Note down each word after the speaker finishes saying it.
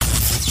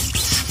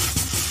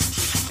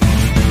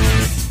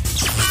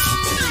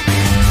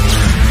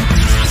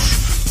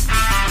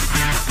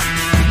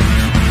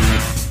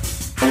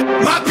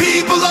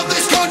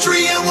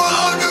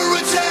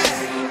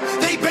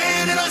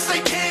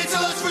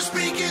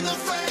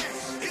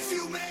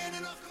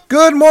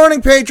Good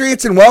morning,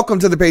 Patriots, and welcome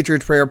to the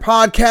Patriots Prayer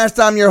Podcast.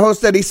 I'm your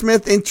host, Eddie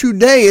Smith, and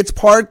today it's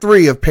part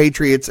 3 of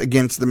Patriots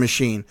Against the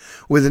Machine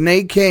with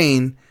Nate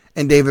Cain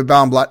and David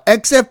Baumblatt,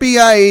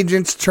 ex-FBI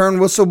agents turned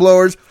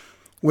whistleblowers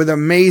with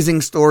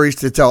amazing stories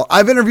to tell.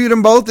 I've interviewed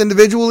them both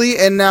individually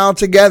and now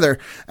together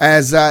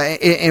as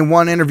in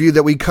one interview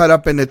that we cut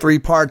up into 3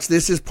 parts.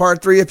 This is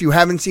part 3. If you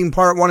haven't seen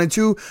part 1 and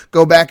 2,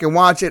 go back and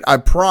watch it. I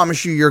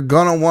promise you're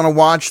going to want to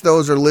watch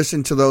those or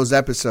listen to those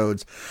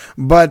episodes.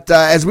 But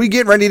as we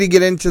get ready to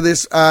get into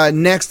this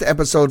next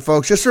episode,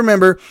 folks, just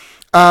remember,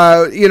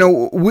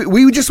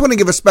 we just want to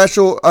give a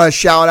special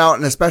shout out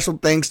and a special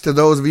thanks to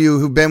those of you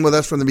who've been with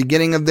us from the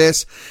beginning of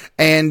this.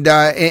 And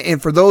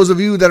for those of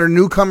you that are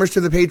newcomers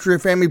to the Patriot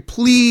family,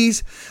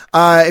 please,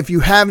 if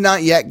you have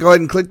not yet, go ahead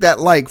and click that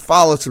like,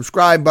 follow,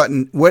 subscribe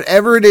button,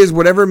 whatever it is,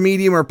 whatever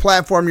medium or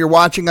platform you're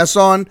watching us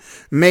on,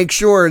 make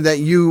sure that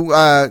you,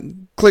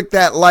 click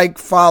that like,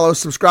 follow,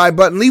 subscribe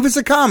button, leave us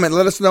a comment,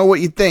 let us know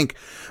what you think.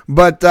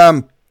 But,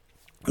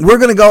 we're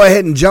going to go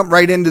ahead and jump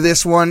right into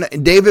this one.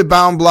 David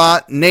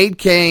Baumblatt, Nate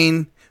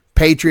Cain,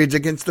 Patriots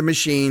Against the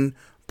Machine,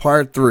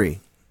 Part 3.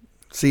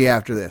 See you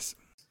after this.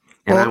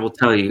 And I will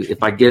tell you,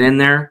 if I get in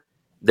there,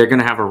 they're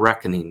going to have a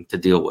reckoning to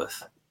deal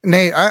with.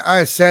 Nate,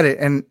 I said it,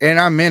 and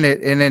I'm in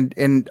it,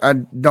 and I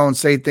don't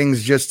say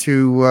things just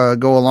to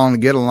go along to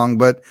get along,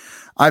 but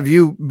I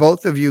view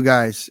both of you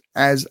guys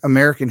as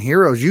American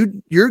heroes.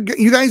 You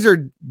guys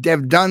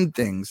have done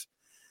things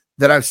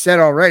that I've said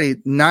already,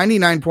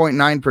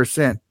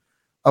 99.9%.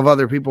 Of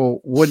other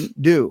people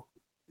wouldn't do.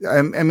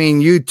 I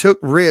mean, you took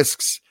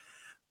risks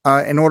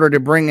in order to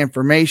bring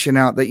information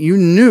out that you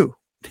knew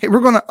they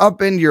were going to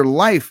upend your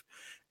life,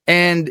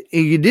 and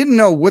you didn't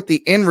know what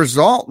the end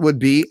result would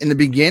be in the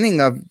beginning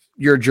of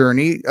your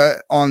journey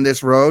on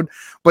this road,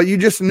 but you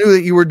just knew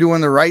that you were doing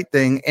the right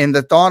thing, and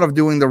the thought of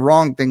doing the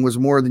wrong thing was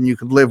more than you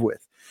could live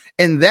with.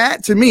 And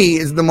that, to me,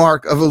 is the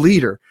mark of a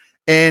leader.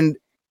 And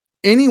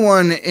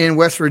anyone in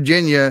West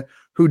Virginia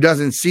who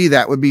doesn't see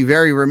that would be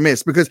very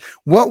remiss, because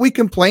what we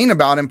complain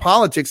about in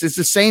politics is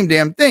the same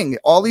damn thing.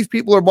 All these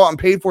people are bought and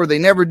paid for. They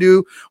never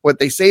do what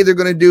they say they're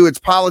going to do. It's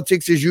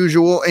politics as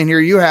usual. And here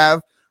you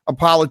have a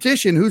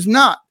politician who's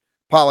not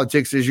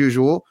politics as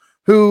usual,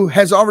 who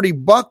has already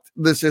bucked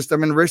the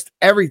system and risked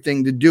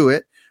everything to do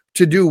it,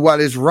 to do what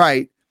is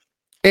right.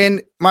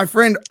 And my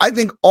friend, I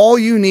think all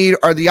you need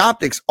are the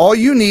optics. All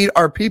you need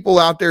are people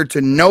out there to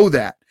know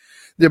that.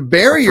 The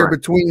barrier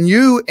between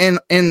you and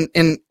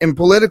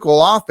political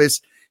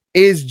office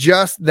is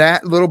just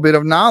that little bit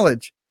of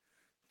knowledge.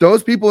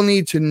 Those people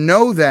need to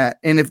know that.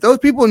 And if those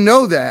people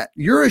know that,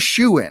 you're a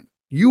shoo-in.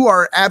 You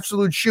are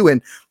absolute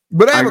shoo-in.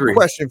 But I have a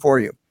question for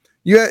you.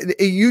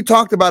 You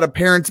talked about a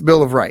parent's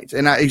bill of rights,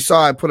 and I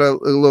put a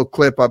little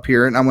clip up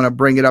here, and I'm going to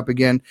bring it up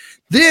again.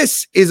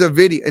 This is a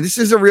video. This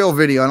is a real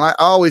video, and I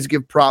always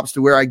give props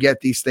to where I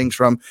get these things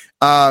from.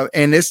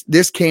 And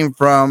this came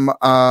from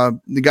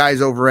the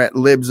guys over at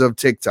Libs of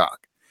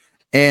TikTok,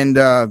 and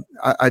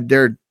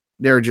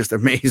they're just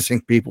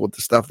amazing people with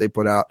the stuff they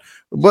put out.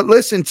 But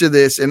listen to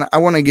this, and I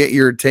want to get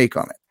your take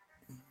on it.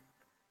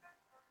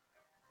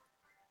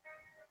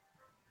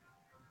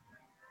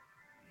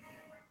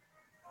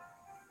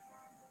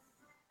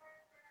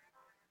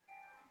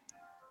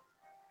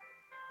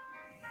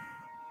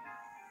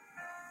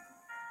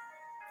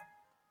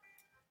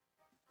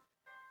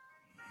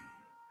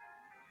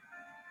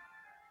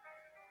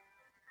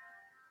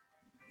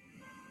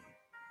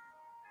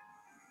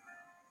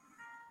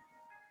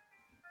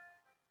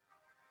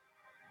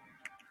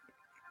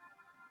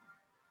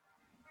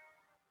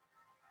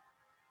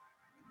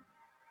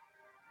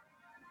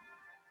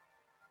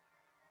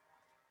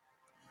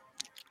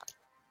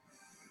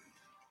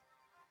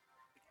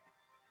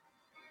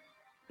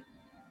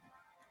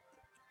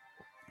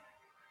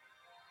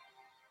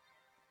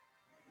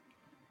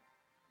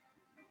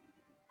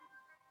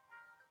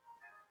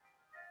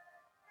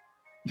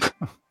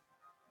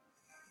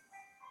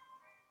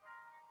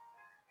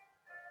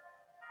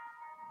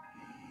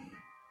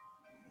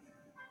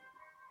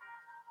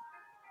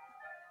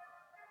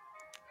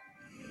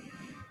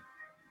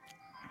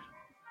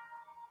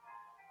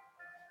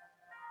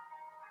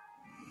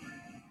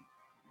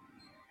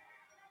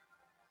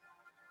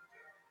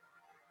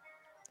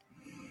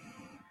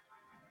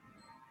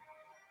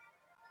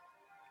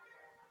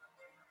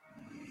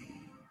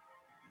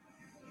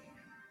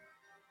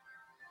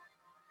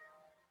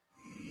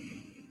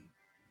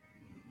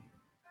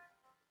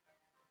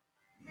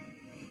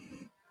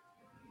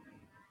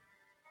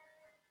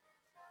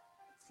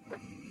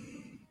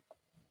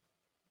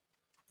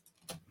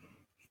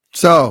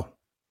 So,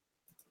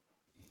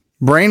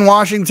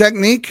 brainwashing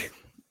technique,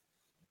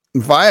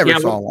 if I ever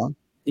saw one.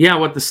 Yeah,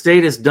 what the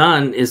state has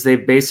done is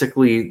they've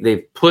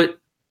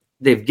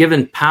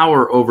given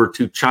power over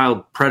to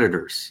child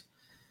predators.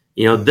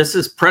 This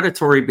is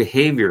predatory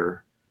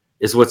behavior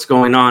is what's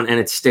going on, and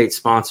it's state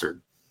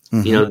sponsored.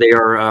 Mm-hmm. They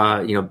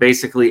are,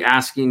 basically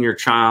asking your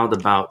child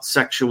about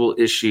sexual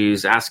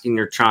issues, asking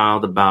your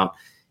child about,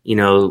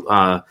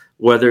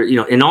 whether,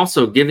 and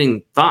also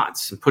giving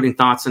thoughts and putting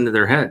thoughts into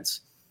their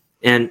heads.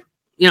 And,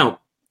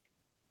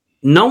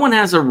 no one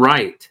has a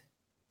right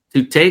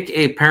to take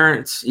a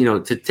parent's,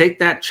 to take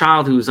that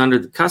child who's under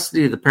the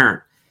custody of the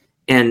parent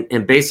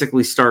and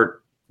basically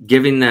start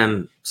giving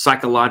them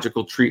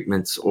psychological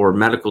treatments or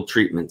medical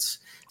treatments.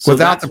 So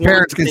without the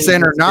parents'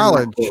 consent or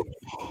knowledge.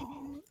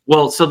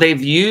 Well, so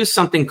they've used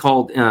something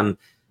called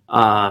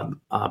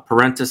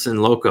parentis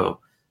in loco,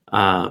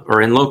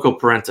 or in loco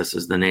parentis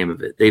is the name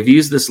of it. They've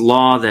used this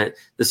law,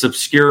 this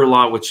obscure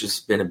law, which has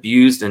been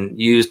abused and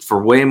used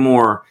for way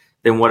more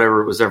than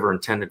whatever it was ever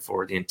intended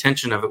for. The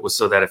intention of it was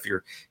so that if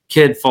your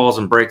kid falls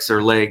and breaks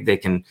their leg, they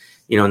can,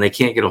 and they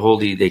can't get a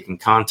hold of you, they can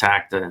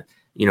contact the,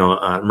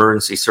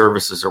 emergency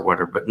services or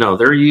whatever. But no,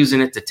 they're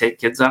using it to take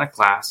kids out of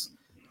class,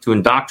 to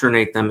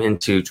indoctrinate them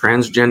into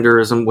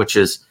transgenderism, which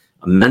is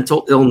a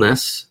mental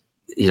illness.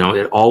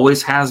 It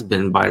always has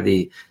been by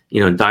the,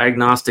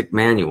 diagnostic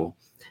manual.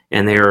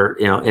 And they're,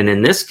 and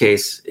in this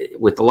case,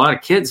 with a lot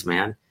of kids,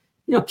 man,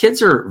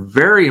 kids are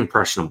very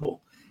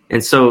impressionable.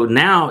 And so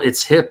now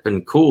it's hip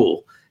and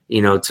cool,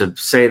 to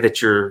say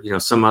that you're,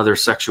 some other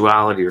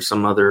sexuality or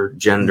some other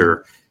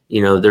gender,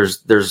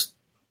 there's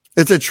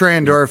it's a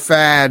trend or a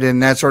fad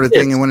and that sort of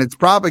thing. And when it's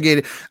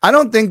propagated, I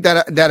don't think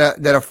that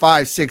a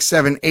 5, 6,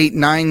 7, 8,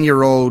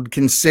 9-year-old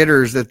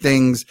considers the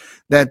things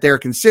that they're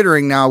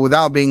considering now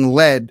without being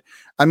led.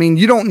 I mean,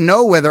 you don't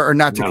know whether or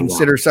not to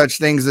consider such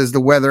things as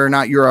whether or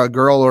not you're a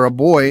girl or a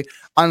boy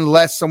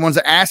unless someone's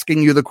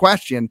asking you the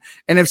question.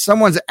 And if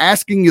someone's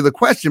asking you the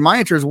question, my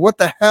answer is, what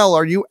the hell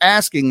are you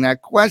asking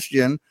that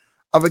question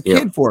of a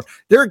kid for?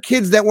 There are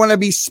kids that want to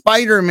be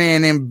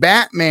Spider-Man and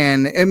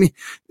Batman. I mean,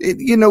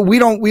 we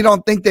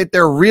don't think that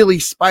they're really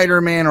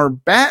Spider-Man or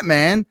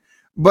Batman.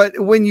 But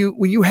when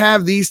you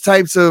have these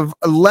types of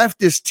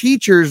leftist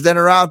teachers that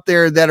are out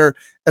there that are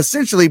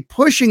essentially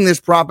pushing this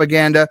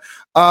propaganda,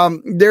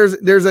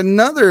 there's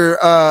another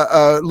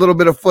little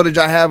bit of footage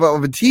I have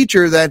of a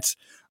teacher that's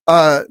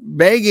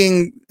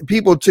begging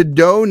people to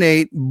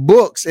donate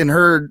books in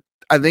her.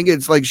 I think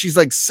it's like she's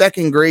like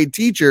second grade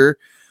teacher.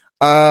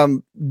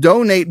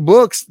 Donate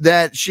books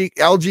that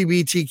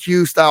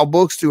LGBTQ style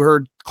books to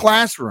her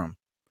classroom,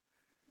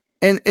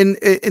 and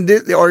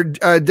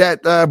that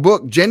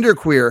book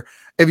Genderqueer.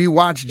 If you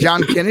watch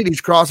John Kennedy's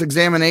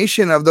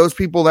cross-examination of those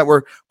people that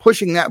were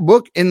pushing that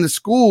book in the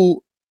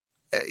school,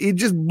 it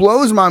just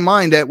blows my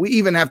mind that we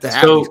even have to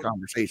have these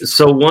conversations.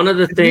 So one of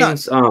the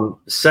things,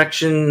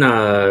 section,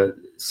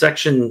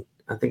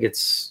 I think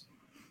it's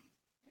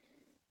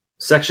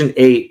section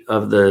 8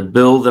 of the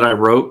bill that I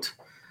wrote.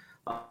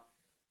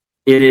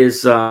 It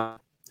is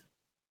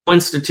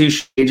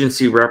institution,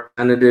 agency,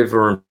 representative,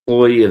 or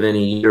employee of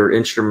any or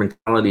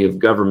instrumentality of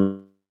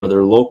government,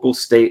 whether local,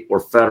 state,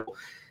 or federal,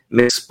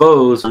 may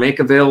expose or make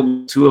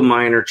available to a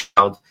minor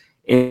child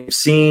and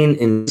seen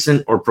in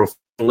decent or profane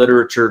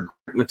literature,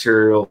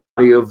 material,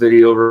 audio,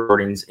 video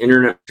recordings,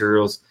 internet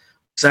materials,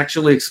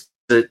 sexually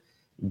explicit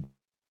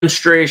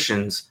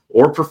demonstrations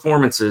or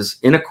performances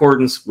in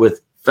accordance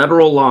with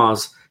federal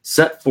laws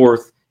set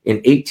forth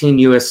in 18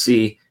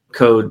 USC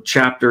Code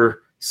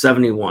Chapter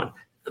 71.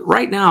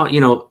 Right now,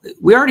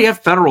 we already have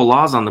federal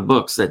laws on the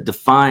books that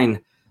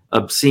define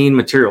obscene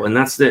material, and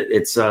that's it.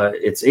 It's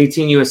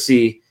 18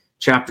 USC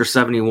Chapter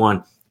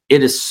 71.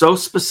 It is so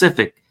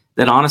specific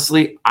that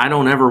honestly, I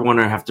don't ever want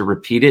to have to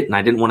repeat it, and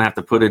I didn't want to have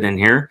to put it in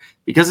here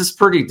because it's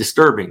pretty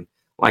disturbing.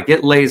 Like,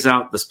 it lays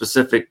out the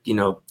specific,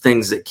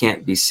 things that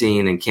can't be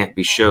seen and can't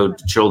be showed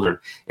to children.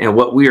 And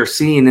what we are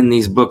seeing in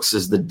these books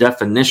is the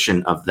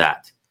definition of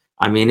that.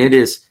 I mean, it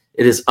is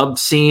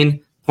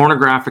obscene,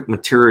 pornographic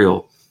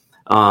material.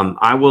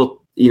 I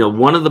will,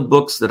 one of the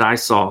books that I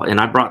saw, and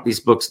I brought these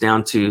books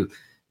down to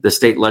the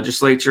state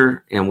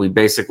legislature, and we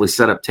basically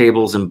set up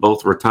tables in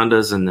both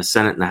rotundas, in the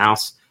Senate and the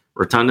House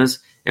rotundas.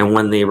 And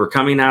when they were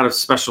coming out of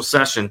special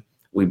session,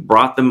 we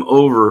brought them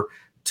over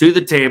to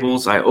the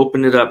tables. I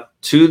opened it up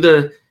to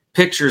the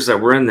pictures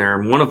that were in there.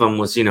 And one of them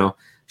was,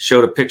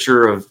 showed a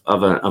picture of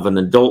an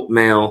adult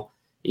male,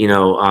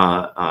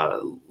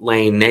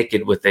 laying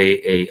naked with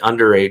a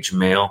underage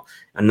male.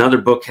 Another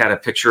book had a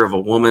picture of a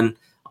woman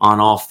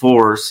on all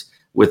fours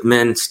with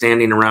men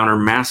standing around her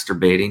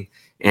masturbating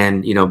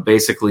and,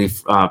 basically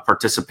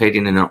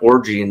participating in an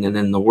orgy. And then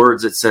in the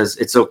words, it says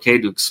it's okay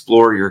to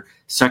explore your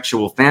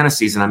sexual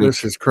fantasies. And I mean,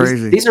 this is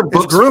crazy. These are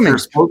books that are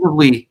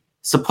supposedly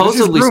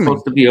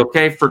supposed to be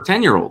okay for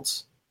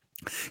 10-year-olds.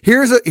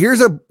 Here's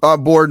a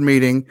board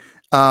meeting.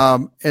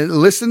 And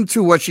listen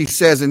to what she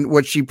says and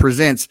what she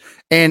presents.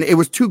 And it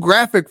was too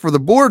graphic for the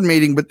board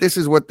meeting, but this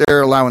is what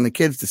they're allowing the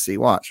kids to see.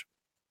 Watch.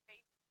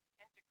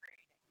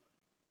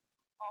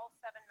 All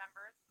 7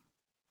 members.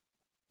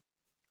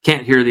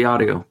 Can't hear the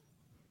audio.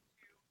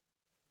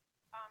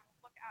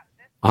 Look at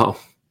this. Oh,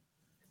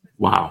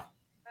 wow.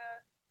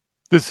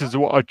 This is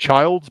a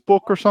child's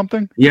book or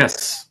something?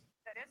 Yes.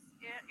 That is,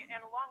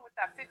 and along with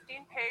that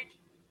 15-page.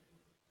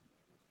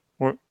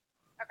 What?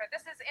 Okay,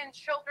 this is in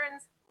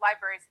children's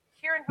libraries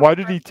here in. Why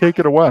did he take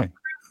it away?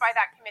 By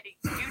that committee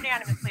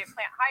unanimously at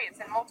Plant Heights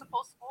in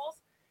multiple schools.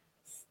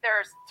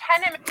 There's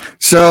 10 images.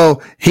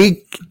 So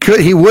he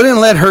wouldn't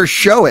let her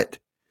show it.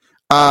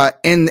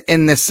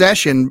 in the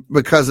session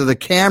because of the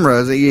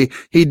cameras.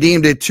 He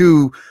deemed it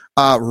too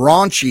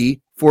raunchy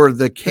for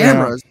the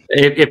cameras.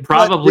 Yeah. It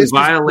probably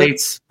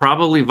violates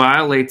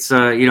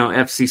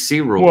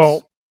FCC rules.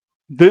 Well,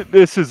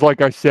 this is,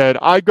 like I said,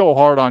 I go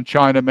hard on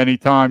China many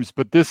times,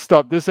 but this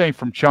ain't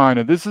from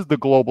China. This is the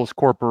globalist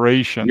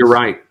corporations. You're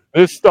right.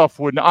 This stuff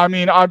wouldn't. I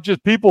mean,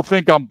 people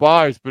think I'm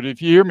biased, but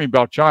if you hear me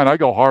about China, I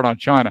go hard on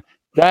China.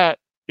 That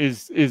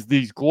is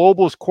these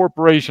globalist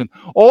corporations.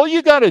 All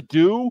you got to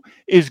do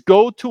is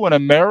go to an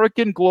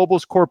American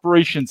globalist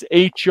corporation's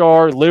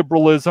HR,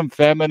 liberalism,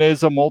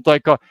 feminism,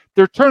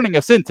 they're turning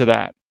us into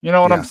that. You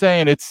know what I'm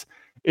saying?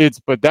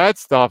 But that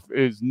stuff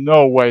is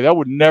no way. That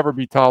would never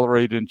be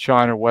tolerated in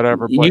China or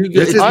whatever. But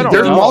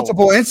there are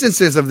multiple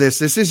instances of this.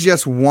 This is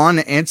just one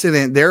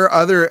incident. There are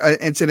other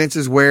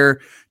incidences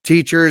where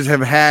teachers have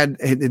had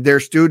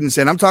their students,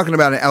 and I'm talking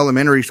about an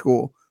elementary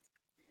school,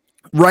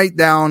 write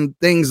down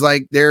things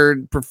like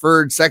their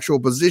preferred sexual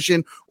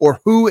position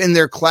or who in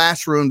their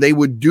classroom they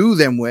would do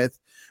them with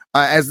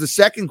as the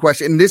second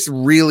question. And this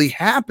really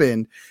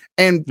happened.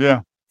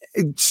 And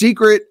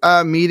secret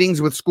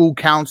meetings with school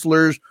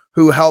counselors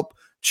who help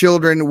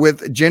children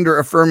with gender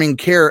affirming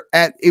care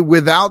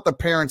without the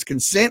parents'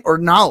 consent or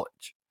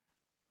knowledge.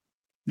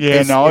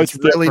 Yeah, it's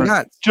really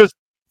nuts.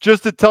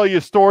 Just to tell you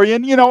a story,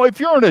 and if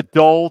you're an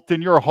adult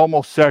and you're a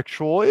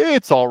homosexual,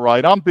 it's all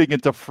right. I'm big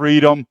into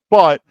freedom,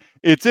 but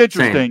it's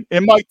interesting.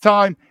 In my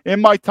time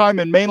in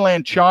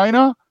mainland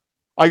China,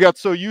 I got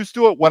so used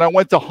to it. When I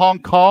went to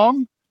Hong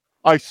Kong,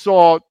 I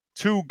saw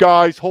two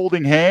guys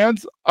holding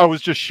hands. I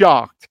was just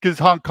shocked because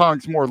Hong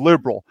Kong's more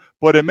liberal.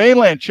 But in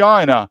mainland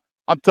China,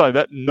 I'm telling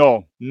you that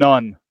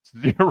none,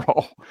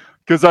 zero.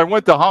 Because I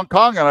went to Hong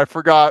Kong and I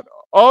forgot,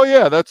 oh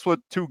yeah, that's what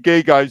two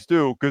gay guys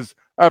do. Because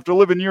after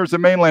living years in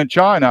mainland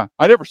China,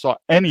 I never saw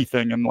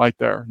anything in like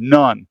there.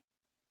 None.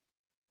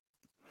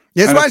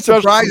 That's why it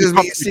surprises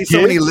me to see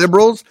so many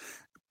liberals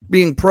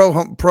being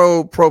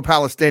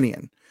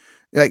pro-Palestinian,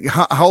 like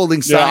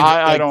holding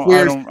signs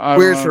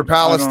queers for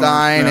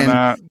Palestine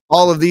and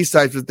all of these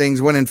types of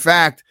things. When in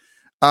fact,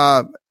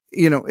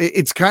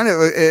 it's kind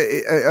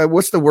of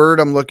what's the word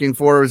I'm looking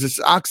for? Is it's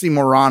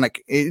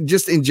oxymoronic?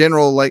 Just in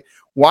general, like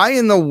why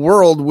in the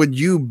world would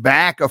you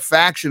back a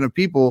faction of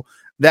people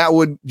that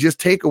would just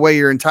take away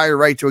your entire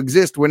right to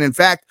exist? When in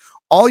fact,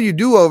 all you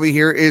do over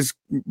here is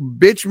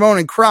bitch, moan,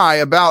 and cry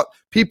about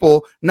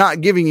people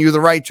not giving you the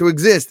right to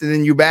exist, and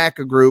then you back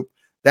a group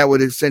that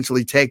would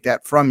essentially take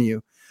that from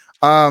you.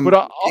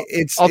 But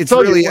it's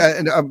really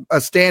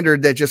a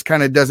standard that just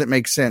kind of doesn't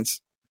make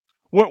sense.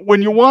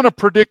 When you want to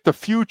predict the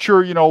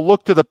future,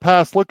 look to the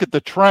past, look at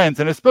the trends,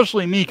 and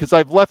especially me, because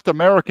I've left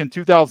America in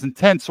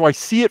 2010, so I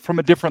see it from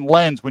a different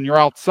lens when you're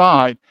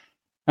outside.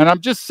 And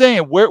I'm just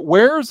saying,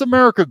 where's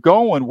America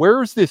going?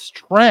 Where's this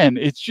trend?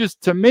 It's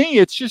just, to me,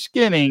 it's just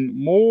getting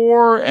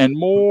more and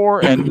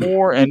more and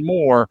more and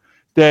more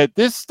that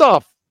this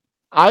stuff,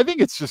 I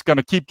think it's just going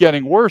to keep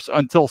getting worse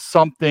until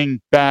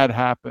something bad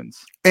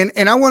happens.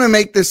 And I want to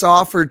make this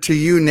offer to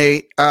you,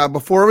 Nate,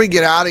 before we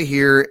get out of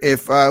here.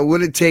 If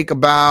would it take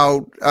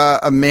about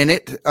a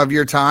minute of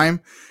your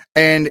time?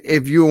 And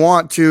if you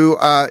want to,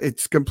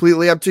 it's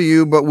completely up to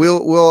you. But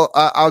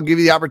I'll give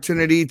you the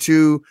opportunity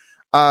to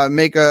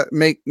make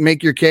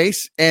your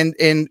case, and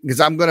because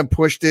I'm going to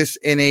push this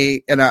in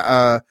a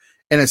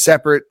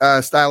separate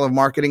style of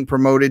marketing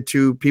promoted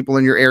to people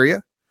in your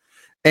area.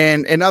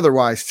 And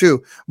otherwise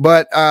too.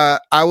 But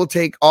I will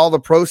take all the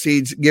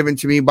proceeds given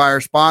to me by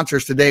our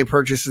sponsors today,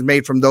 purchases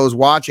made from those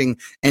watching,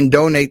 and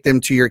donate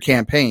them to your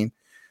campaign.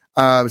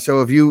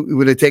 So if you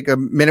would take a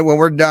minute when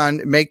we're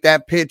done, make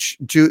that pitch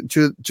to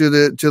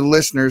the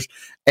listeners,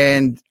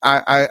 and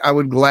I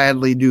would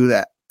gladly do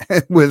that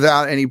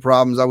without any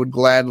problems. I would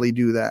gladly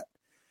do that.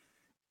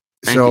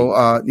 Thank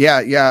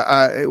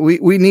you.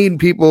 We need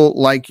people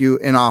like you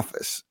in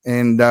office,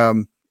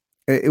 and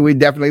we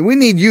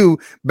need you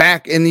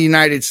back in the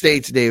United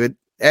States, David.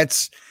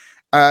 That's,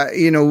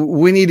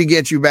 we need to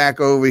get you back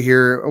over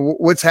here.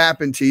 What's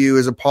happened to you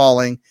is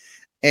appalling,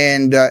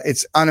 and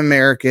it's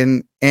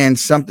un-American, and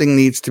something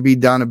needs to be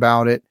done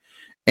about it.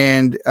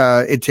 And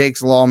it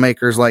takes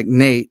lawmakers like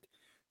Nate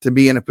to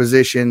be in a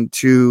position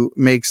to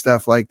make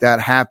stuff like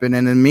that happen.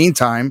 And in the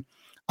meantime,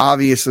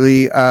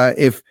 obviously,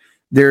 if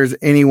there's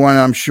anyone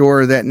I'm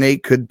sure that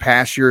Nate could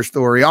pass your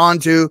story on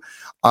to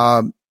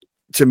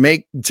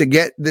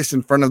get this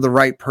in front of the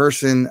right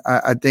person,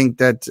 I think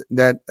that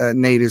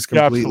Nate is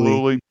completely.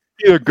 Absolutely.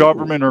 Either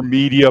government or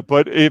media,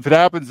 but if it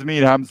happens to me,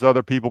 it happens to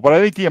other people. But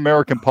I think the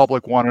American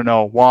public want to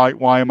know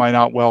why am I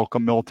not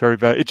welcome military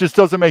vet? It just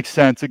doesn't make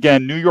sense.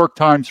 Again, New York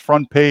Times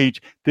front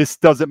page. This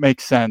doesn't make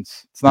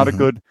sense. It's not a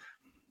good.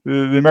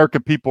 The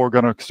American people are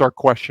going to start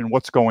questioning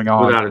what's going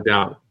on. Without a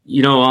doubt.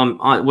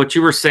 What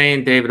you were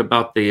saying, David,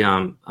 about these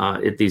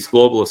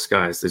globalist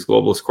guys, these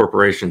globalist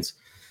corporations.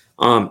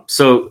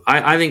 So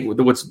I think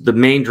what's the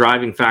main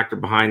driving factor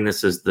behind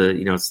this is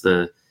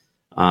the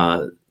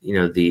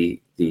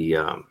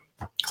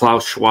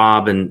Klaus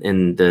Schwab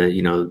and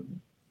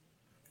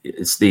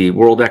it's the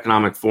World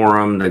Economic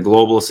Forum, the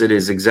globalists. It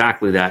is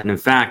exactly that. And in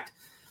fact,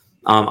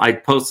 I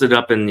posted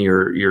up in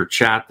your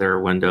chat there,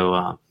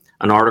 Wendo,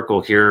 an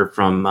article here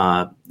from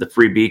the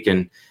Free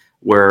Beacon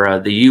where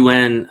the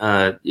UN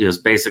is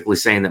basically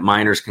saying that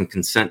minors can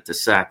consent to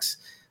sex.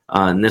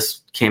 And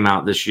this came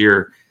out this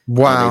year.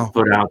 Wow. They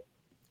put out,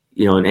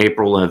 in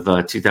April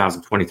of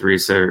 2023.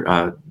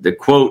 So the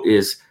quote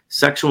is,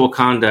 sexual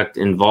conduct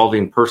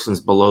involving persons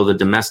below the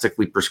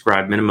domestically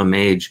prescribed minimum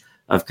age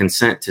of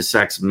consent to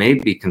sex may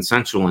be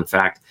consensual, in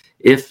fact,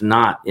 if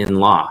not in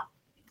law.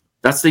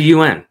 That's the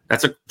UN.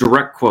 That's a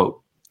direct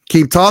quote.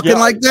 Keep talking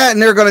like that,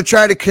 and they're going to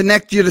try to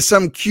connect you to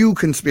some Q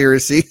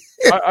conspiracy.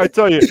 I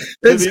tell you, to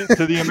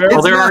the American.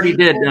 Well, they already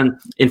did. And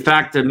in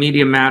fact,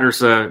 Media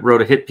Matters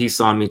wrote a hit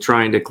piece on me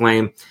trying to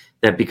claim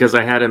that because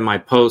I had in my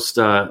post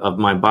of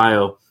my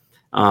bio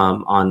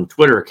on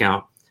Twitter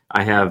account,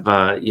 I have,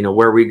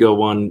 where we go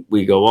one,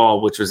 we go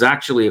all, which was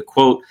actually a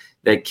quote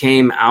that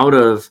came out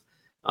of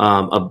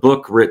a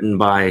book written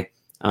by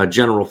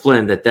General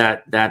Flynn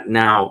that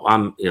now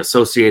I'm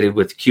associated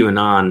with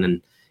QAnon.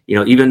 And,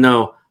 even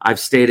though I've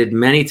stated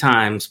many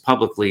times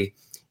publicly,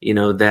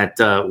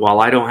 that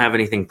while I don't have I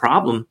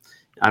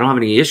don't have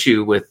any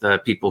issue with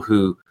people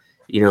who,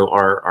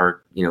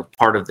 are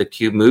part of the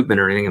Q movement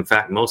or anything. In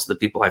fact, most of the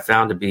people I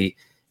found to be,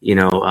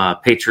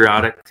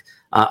 patriotic.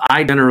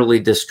 I generally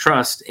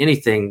distrust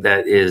anything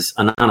that is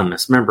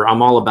anonymous. Remember,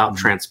 I'm all about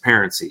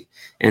transparency.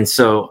 And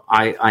so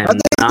I am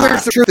not.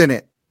 There's truth in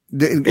it.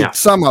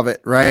 Some of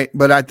it, right?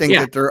 But I think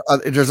that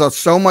there's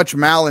so much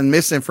mal and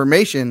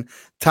misinformation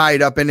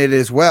tied up in it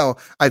as well.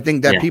 I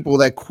think that people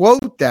that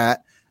quote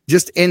that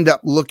just end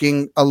up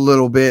looking a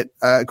little bit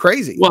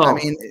crazy. Well, I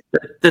mean,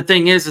 the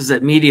thing is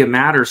that Media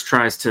Matters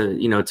tries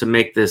to, to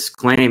make this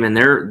claim, and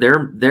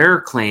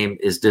their claim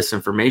is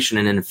disinformation.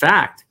 And in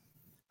fact,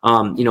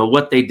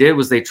 what they did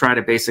was they tried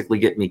to basically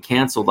get me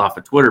canceled off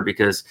of Twitter,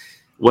 because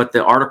what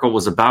the article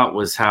was about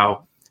was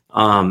how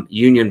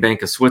Union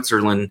Bank of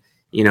Switzerland,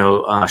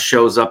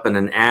 shows up in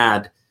an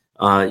ad,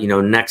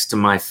 next to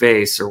my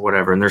face or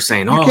whatever. And they're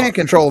saying, you can't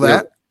control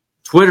that.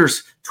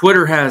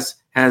 Twitter has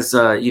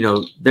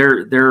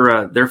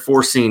they're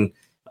forcing,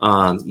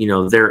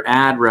 their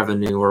ad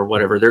revenue or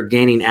whatever. They're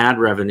gaining ad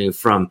revenue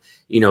from,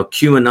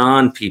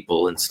 QAnon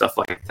people and stuff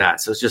like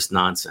that. So it's just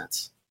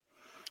nonsense.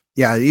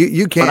 Yeah,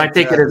 you can't. But I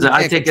take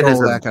it as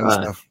that kind of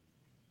stuff.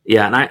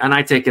 Yeah, and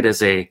I take it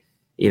as a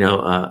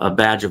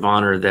badge of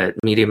honor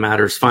that Media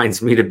Matters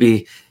finds me to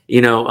be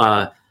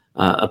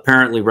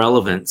apparently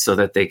relevant, so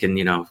that they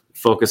can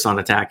focus on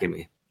attacking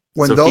me.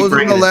 When those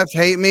on the left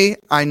hate me,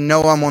 I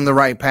know I'm on the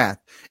right path.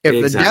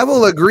 If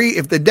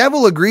the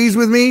devil agrees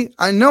with me,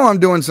 I know I'm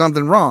doing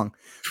something wrong.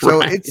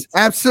 So it's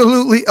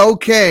absolutely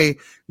okay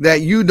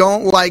that you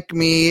don't like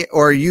me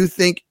or you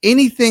think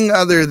anything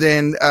other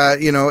than,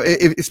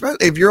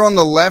 especially if you're on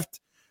the left,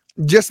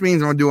 just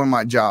means I'm doing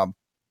my job.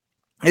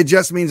 It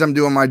just means I'm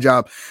doing my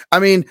job. I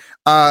mean,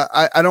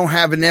 I don't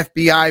have an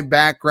FBI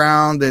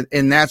background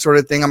and that sort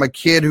of thing. I'm a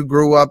kid who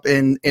grew up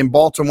in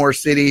Baltimore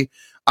City.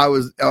 I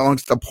was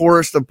amongst the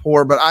poorest of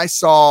poor, but I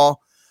saw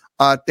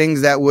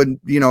things that would,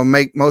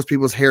 make most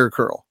people's hair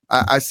curl.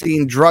 I've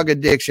seen drug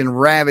addiction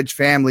ravage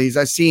families.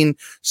 I've seen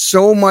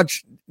so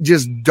much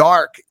just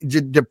dark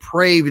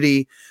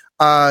depravity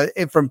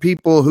from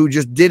people who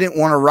just didn't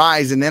want to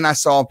rise. And then I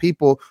saw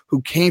people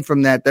who came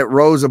from that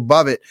rose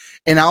above it.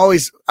 And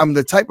I'm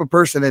the type of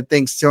person that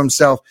thinks to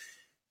himself,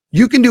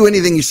 you can do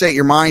anything you set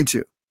your mind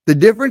to. The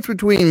difference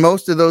between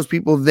most of those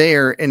people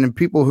there and the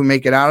people who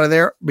make it out of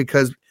there,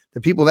 because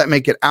the people that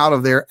make it out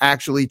of there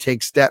actually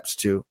take steps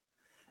to.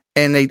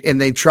 And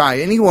they try.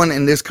 Anyone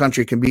in this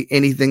country can be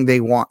anything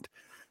they want.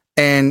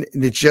 And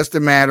it's just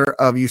a matter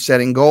of you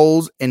setting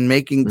goals and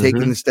taking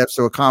the steps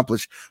to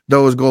accomplish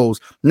those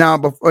goals. Now,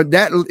 before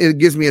that, it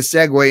gives me a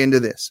segue into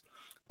this.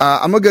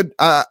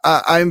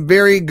 I'm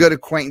very good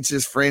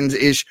acquaintances,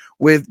 friends-ish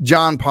with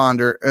John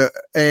Ponder.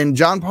 And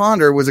John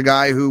Ponder was a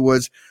guy who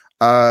was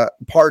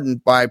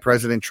pardoned by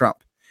President Trump.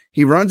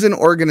 He runs an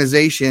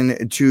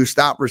organization to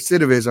stop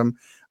recidivism.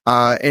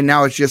 And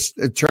now it's just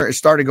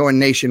started going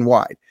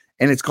nationwide.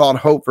 And it's called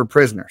Hope for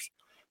Prisoners.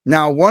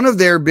 Now, one of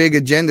their big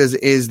agendas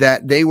is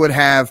that they would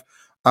have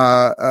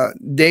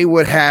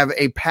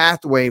a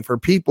pathway for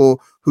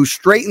people who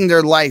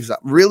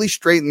really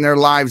straighten their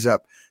lives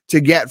up to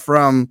get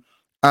from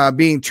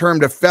being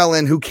termed a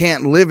felon who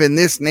can't live in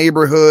this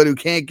neighborhood, who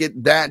can't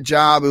get that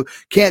job, who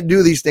can't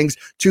do these things,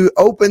 to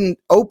open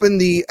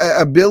the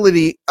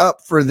ability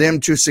up for them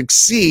to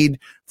succeed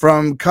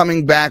from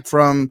coming back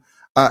from,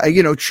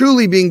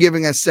 truly being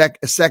given a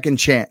second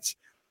chance.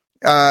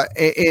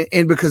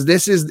 And because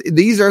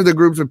these are the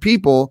groups of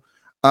people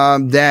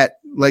that,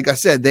 like I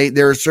said,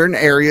 there are certain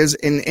areas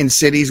in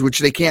cities which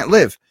they can't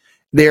live.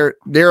 They're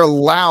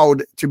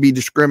allowed to be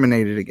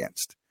discriminated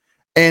against.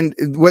 And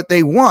what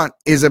they want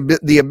is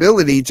the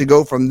ability to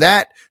go from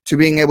that to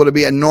being able to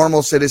be a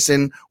normal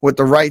citizen with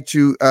the right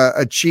to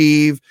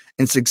achieve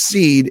and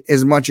succeed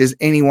as much as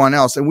anyone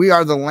else. And we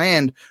are the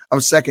land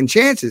of second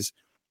chances.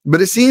 But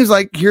it seems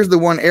like here's the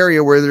one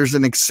area where there's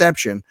an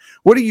exception.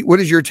 What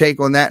is your take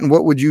on that, and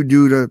what would you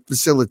do to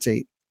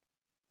facilitate?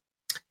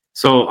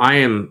 So I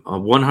am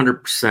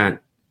 100%,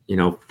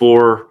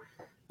 for,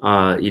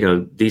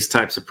 these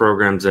types of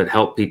programs that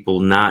help people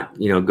not,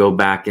 go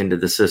back into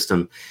the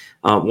system.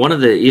 One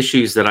of the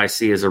issues that I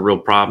see as a real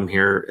problem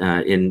here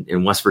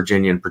in West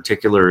Virginia in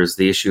particular is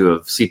the issue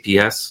of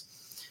CPS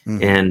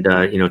and,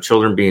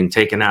 children being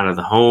taken out of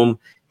the home.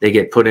 They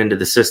get put into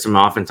the system,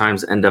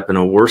 oftentimes end up in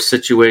a worse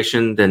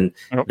situation than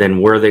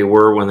where they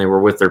were when they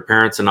were with their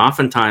parents. And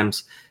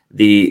oftentimes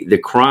the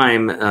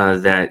crime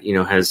that,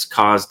 has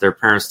caused their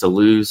parents to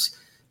lose,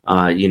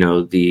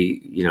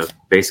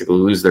 basically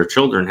lose their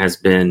children has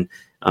been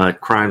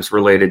crimes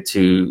related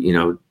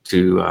to,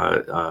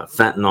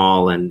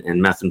 fentanyl and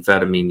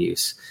methamphetamine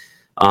use.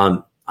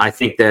 I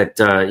think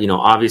that,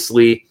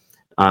 obviously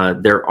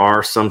there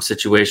are some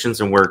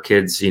situations in where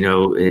kids,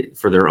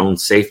 for their own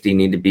safety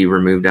need to be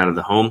removed out of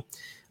the home.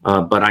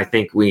 But I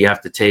think we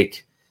have to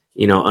take,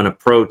 an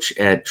approach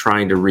at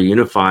trying to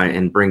reunify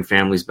and bring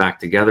families back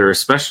together,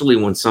 especially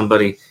when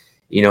somebody,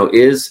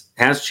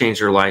 has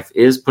changed their life,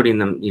 is putting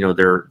them,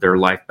 their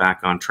life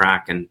back on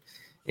track. And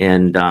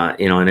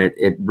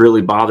it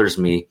really bothers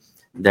me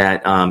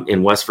that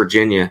in West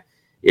Virginia,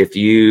 if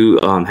you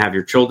have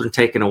your children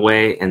taken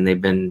away and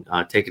they've been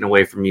taken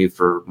away from you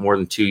for more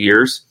than 2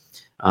 years,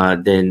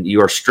 then you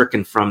are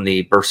stricken from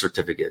the birth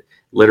certificate.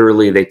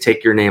 Literally, they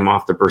take your name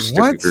off the birth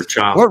certificate of your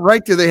child. What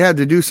right do they have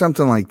to do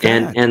something like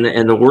that?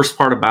 And the worst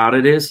part about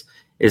it is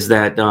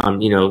that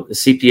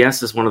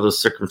CPS is one of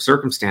those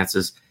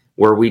circumstances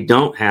where we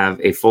don't have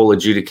a full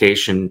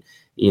adjudication,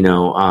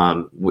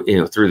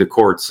 through the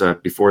courts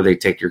before they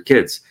take your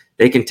kids.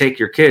 They can take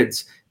your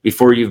kids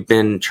before you've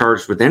been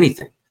charged with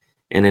anything.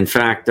 And in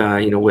fact,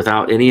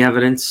 without any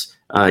evidence,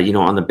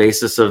 on the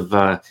basis of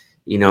a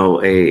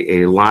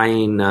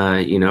lying,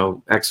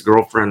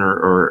 ex-girlfriend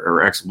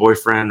or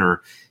ex-boyfriend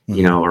or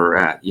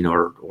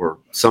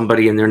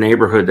somebody in their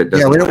neighborhood that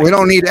doesn't. Yeah, we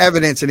don't need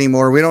evidence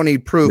anymore. We don't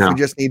need proof. No. We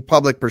just need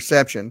public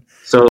perception.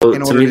 So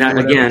to me, that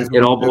again,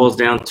 it all boils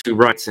down to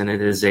rights, and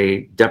it is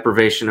a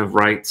deprivation of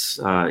rights,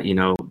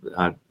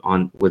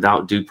 on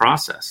without due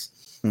process.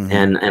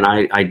 Mm-hmm. And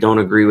I don't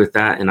agree with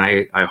that, and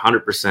I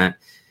 100%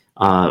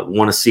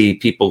 want to see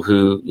people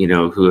who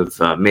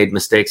have made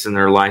mistakes in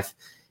their life,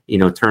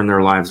 turn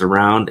their lives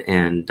around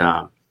and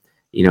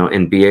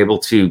be able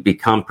to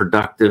become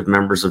productive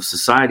members of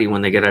society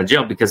when they get out of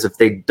jail. Because if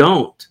they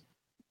don't,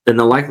 then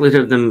the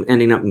likelihood of them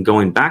ending up and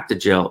going back to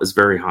jail is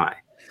very high.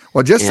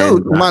 Well, so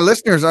my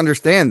listeners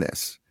understand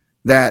this,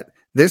 that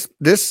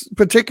this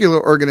particular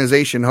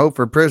organization, Hope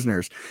for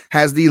Prisoners,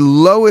 has the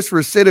lowest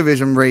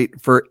recidivism rate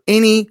for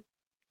any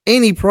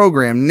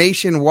program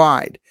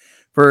nationwide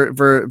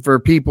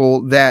for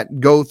people that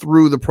go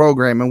through the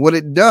program. And what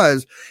it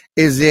does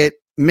is it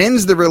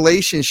mends the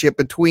relationship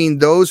between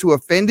those who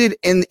offended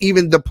and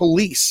even the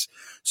police.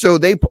 So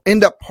they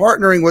end up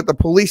partnering with the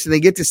police, and they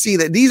get to see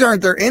that these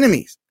aren't their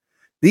enemies.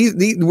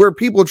 These we're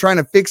people trying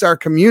to fix our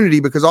community,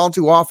 because all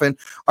too often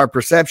our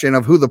perception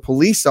of who the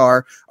police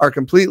are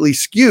completely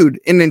skewed,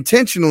 and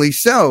intentionally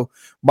so,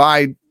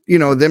 by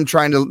them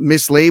trying to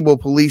mislabel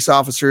police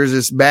officers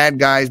as bad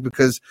guys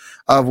because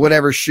of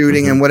whatever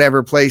shooting in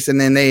whatever place. And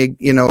then they,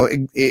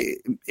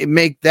 it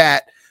make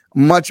that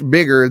much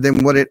bigger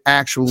than what it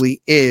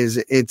actually is.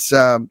 It's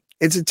a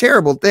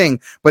terrible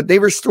thing, but they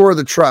restore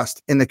the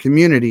trust in the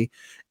community.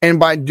 And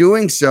by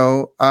doing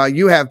so,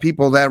 you have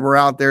people that were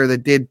out there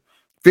that did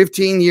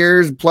 15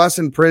 years plus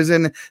in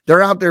prison.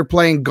 They're out there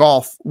playing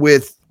golf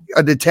with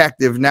a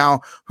detective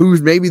now,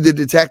 who's maybe the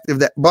detective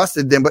that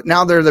busted them, but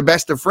now they're the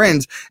best of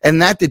friends.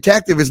 And that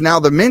detective is now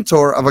the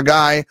mentor of a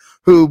guy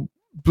who,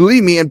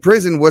 believe me, in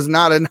prison was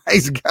not a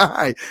nice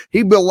guy.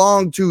 He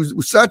belonged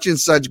to such and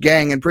such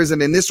gang in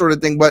prison and this sort of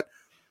thing, but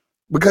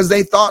because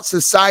they thought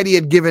society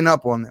had given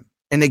up on them,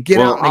 and they get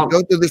out and they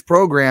go through this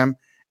program,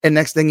 and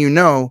next thing you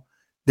know,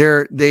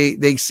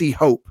 they see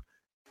hope.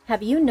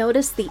 Have you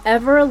noticed the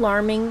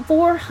ever-alarming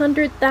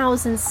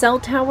 400,000 cell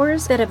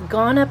towers that have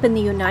gone up in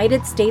the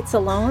United States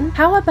alone?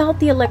 How about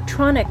the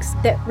electronics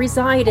that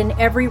reside in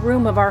every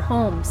room of our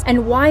homes, and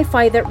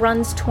Wi-Fi that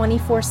runs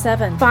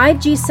 24/7?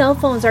 5G cell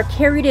phones are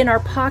carried in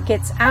our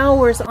pockets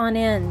hours on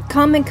end.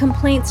 Common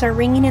complaints are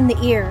ringing in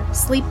the ear: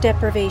 sleep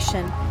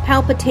deprivation,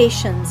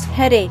 palpitations,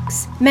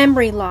 headaches,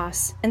 memory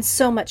loss, and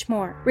so much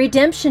more.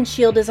 Redemption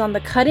Shield is on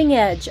the cutting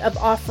edge of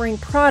offering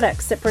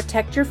products that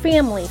protect your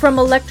family from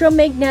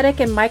electromagnetic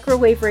and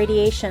microwave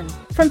radiation.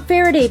 From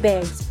Faraday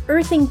bags,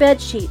 earthing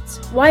bed sheets,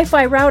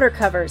 Wi-Fi router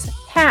covers,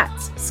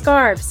 hats,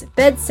 scarves,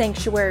 bed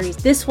sanctuaries.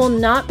 This will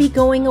not be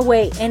going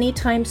away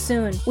anytime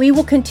soon. We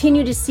will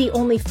continue to see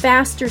only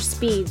faster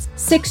speeds,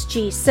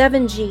 6G,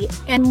 7G,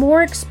 and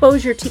more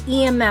exposure to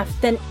EMF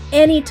than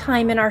any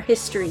time in our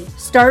history.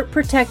 Start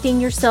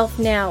protecting yourself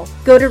now.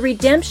 Go to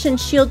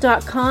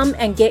redemptionshield.com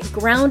and get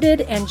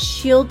grounded and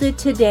shielded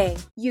today.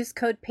 Use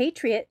code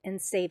PATRIOT and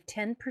save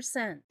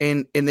 10%.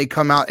 And they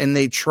come out and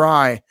they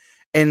try,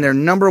 and their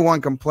number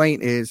one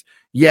complaint is,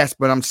 yes,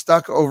 but I'm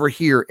stuck over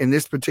here in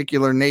this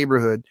particular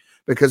neighborhood,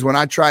 because when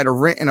I try to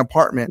rent an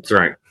apartment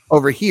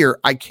over here,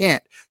 I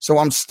can't. So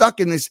I'm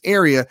stuck in this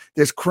area,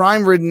 this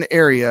crime-ridden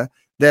area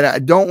that I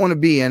don't want to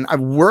be in. I've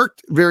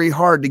worked very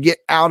hard to get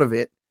out of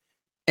it,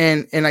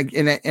 and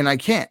I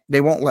can't.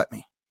 They won't let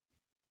me.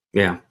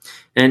 Yeah.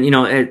 And,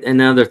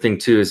 another thing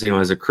too is,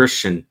 as a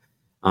Christian,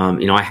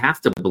 I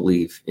have to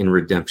believe in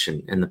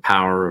redemption and the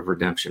power of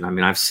redemption. I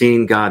mean, I've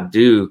seen God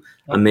do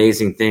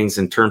amazing things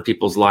and turn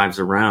people's lives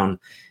around.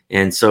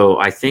 And so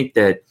I think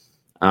that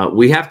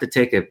we have to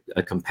take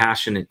a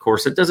compassionate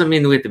course. It doesn't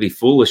mean that we have to be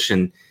foolish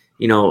and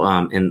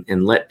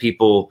let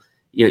people,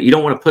 you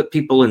don't want to put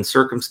people in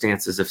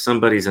circumstances. If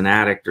somebody's an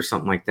addict or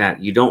something like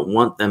that, you don't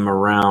want them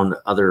around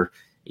other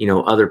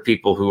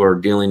people who are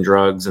dealing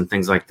drugs and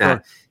things like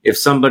that. Sure. If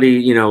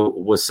somebody,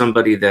 was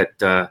somebody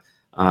that,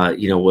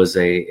 was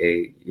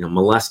a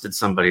molested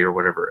somebody or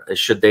whatever,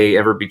 should they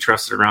ever be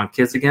trusted around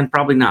kids again?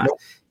 Probably not. Nope.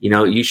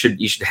 You should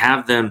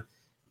have them,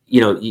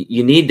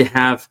 you need to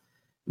have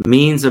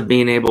means of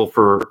being able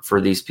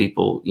for these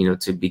people,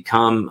 to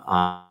become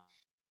a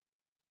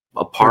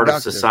part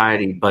of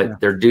society, but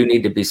there do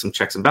need to be some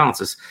checks and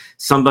balances.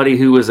 Somebody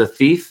who is a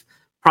thief,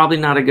 probably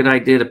not a good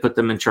idea to put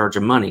them in charge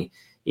of money,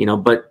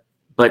 but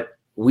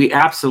we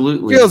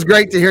absolutely feels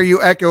great to hear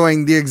you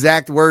echoing the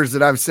exact words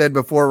that I've said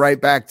before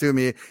right back to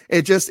me.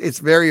 It's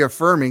very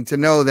affirming to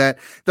know that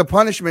the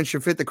punishment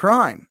should fit the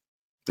crime.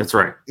 That's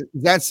right.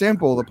 That's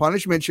simple. The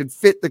punishment should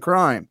fit the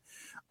crime.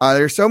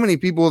 There's so many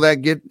people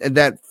that get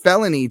that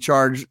felony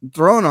charge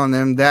thrown on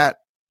them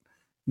that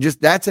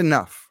that's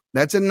enough.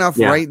 That's enough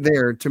right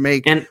there to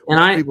make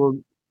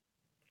people.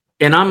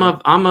 And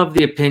I'm of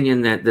the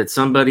opinion that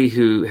somebody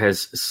who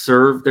has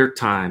served their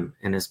time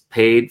and has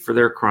paid for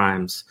their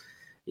crimes,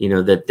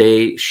 that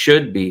they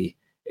should be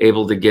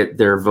able to get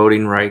their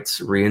voting rights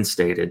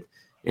reinstated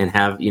and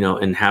have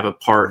a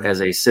part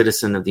as a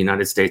citizen of the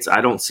United States.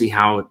 I don't see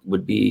how it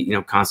would be,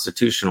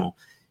 constitutional,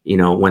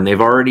 when they've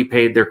already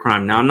paid their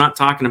crime. Now, I'm not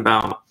talking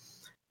about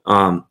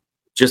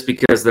just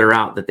because they're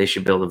out that they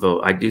should be able to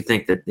vote. I do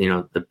think that,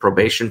 the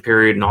probation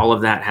period and all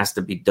of that has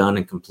to be done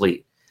and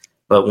complete.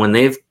 But when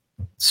they've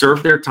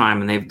served their time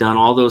and they've done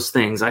all those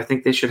things, I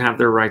think they should have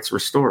their rights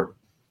restored.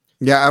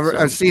 Yeah,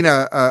 I've seen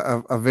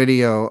a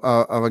video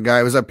of a guy.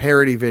 It was a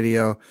parody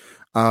video.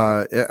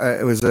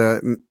 It was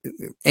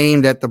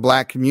aimed at the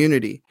Black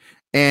community,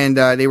 and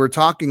they were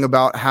talking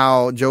about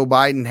how Joe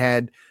Biden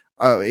had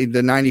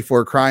the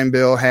 94 crime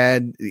bill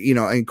had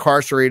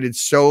incarcerated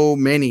so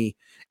many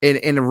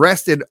and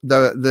arrested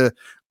the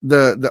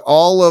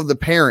all of the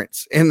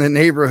parents in the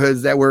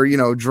neighborhoods that were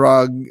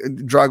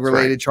drug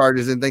related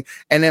charges and things,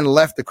 and then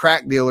left the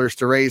crack dealers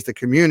to raise the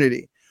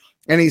community.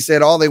 And he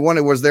said all they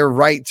wanted was their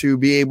right to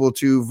be able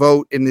to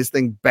vote in this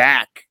thing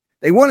back.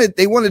 They wanted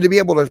to be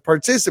able to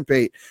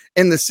participate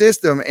in the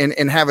system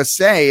and have a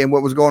say in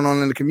what was going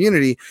on in the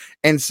community.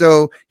 And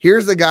so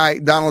here's the guy,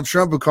 Donald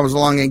Trump, who comes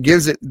along and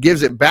gives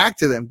it back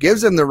to them,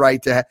 gives them the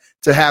right to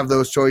have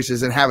those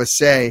choices and have a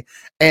say.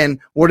 And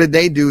what did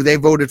they do? They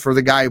voted for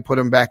the guy who put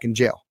him back in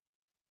jail.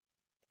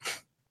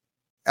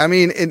 I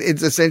mean,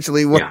 it's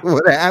essentially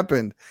what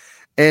happened.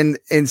 And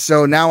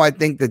so now I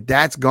think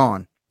that's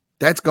gone.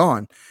 That's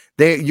gone.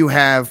 You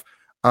have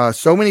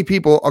so many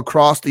people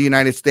across the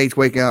United States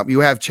waking up. You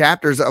have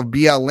chapters of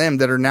BLM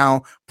that are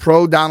now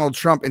pro Donald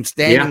Trump and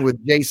standing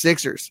with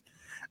J6ers.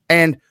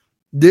 And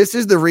this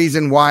is the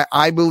reason why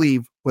I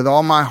believe with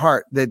all my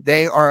heart that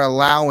they are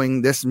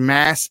allowing this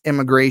mass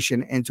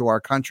immigration into our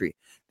country.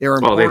 They've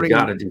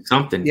got to do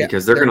something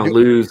because they're going to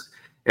lose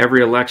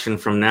every election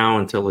from now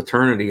until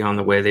eternity on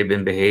the way they've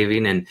been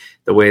behaving and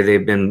the way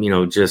they've been,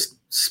 just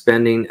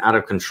spending out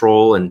of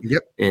control and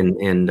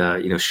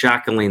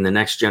shackling the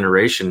next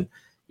generation,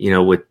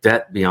 with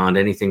debt beyond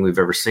anything we've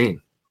ever seen.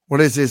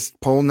 What is this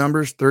poll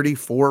numbers?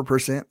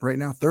 34% right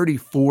now,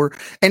 34.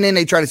 And then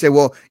they try to say,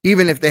 well,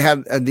 even if they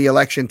had the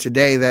election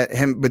today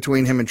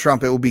between him and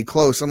Trump, it will be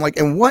close. I'm like,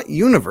 in what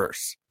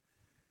universe?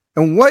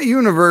 In what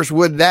universe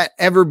would that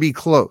ever be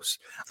close?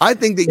 I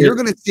think that you're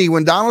going to see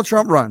when Donald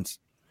Trump runs,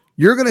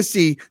 you're going to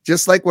see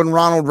just like when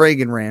Ronald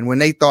Reagan ran, when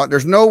they thought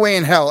there's no way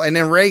in hell. And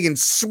then Reagan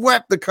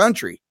swept the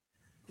country.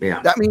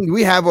 Yeah. That means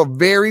we have a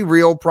very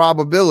real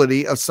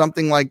probability of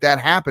something like that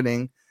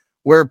happening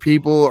where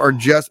people are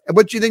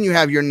then you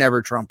have your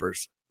never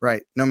Trumpers,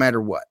 right? No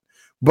matter what.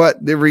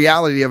 But the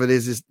reality of it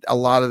is a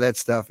lot of that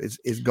stuff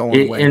is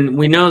going away. And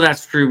we know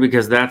that's true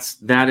because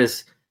that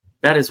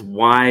is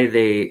why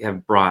they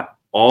have brought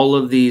all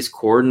of these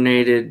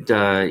coordinated,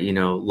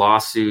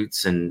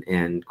 lawsuits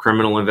and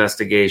criminal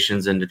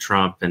investigations into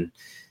Trump and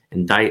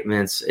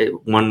indictments,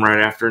 one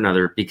right after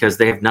another, because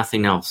they have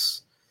nothing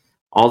else.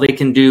 All they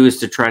can do is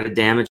to try to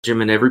damage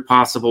him in every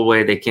possible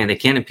way they can. They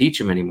can't impeach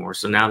him anymore.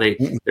 So now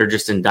they're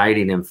just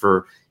indicting him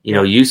for,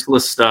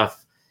 useless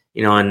stuff,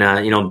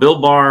 and Bill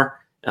Barr,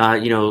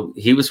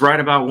 he was right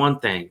about one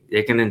thing.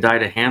 They can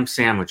indict a ham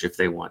sandwich if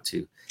they want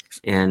to.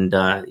 And,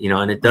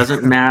 and it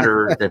doesn't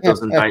matter that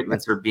those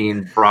indictments are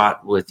being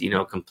brought with,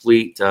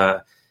 complete,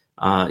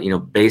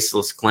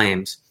 baseless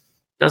claims.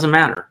 Doesn't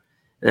matter.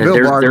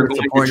 They're going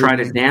to try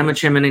to damage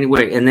him in any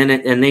way. And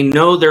they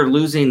know they're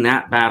losing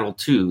that battle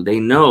too. They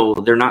know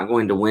they're not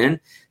going to win.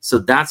 So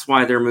that's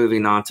why they're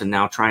moving on to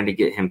now trying to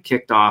get him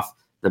kicked off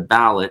the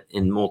ballot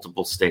in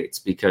multiple states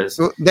because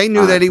they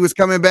knew that he was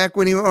coming back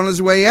when he was on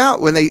his way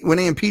out, when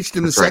they impeached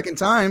him the second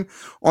time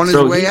on his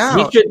way out.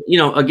 He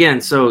could,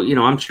 again,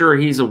 I'm sure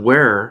he's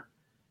aware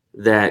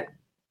that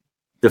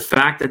the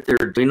fact that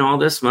they're doing all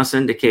this must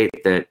indicate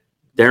that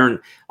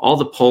all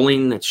the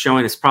polling that's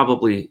showing it's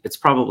probably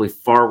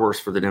far worse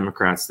for the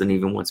Democrats than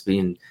even what's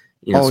being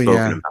spoken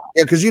about.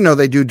 Yeah, because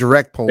they do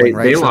direct polling,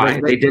 right? They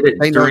lie. They did it.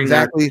 They know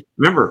exactly.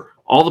 Remember,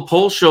 all the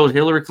polls showed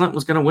Hillary Clinton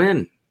was going to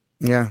win.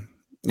 Yeah.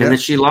 And then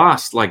she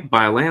lost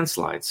by a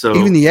landslide. So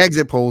even the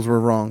exit polls were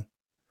wrong.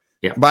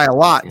 Yeah. By a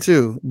lot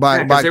too.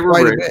 By quite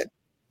a bit.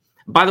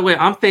 By the way,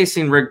 I'm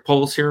facing rigged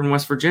polls here in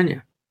West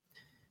Virginia.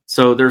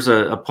 So there's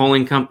a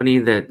polling company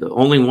the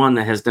only one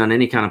that has done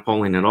any kind of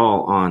polling at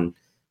all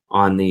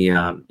on the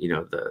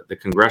the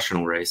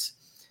congressional race.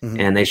 Mm-hmm.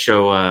 And they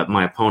show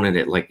my opponent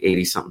at like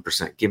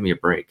 80-something%. Give me a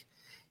break.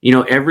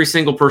 Every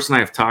single person I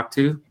have talked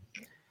to,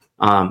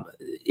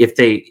 if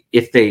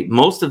they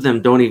most of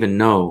them don't even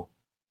know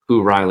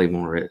who Riley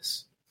Moore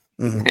is.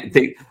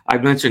 Mm-hmm. I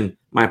mentioned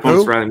my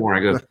opponent's Riley Moore. I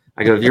go,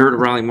 have you heard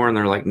of Riley Moore? And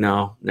they're like,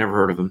 no, never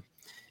heard of him.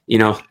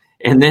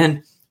 And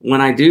then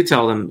when I do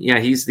tell them, yeah,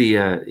 he's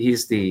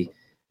the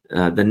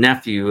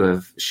nephew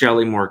of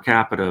Shelley Moore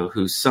Capito,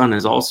 whose son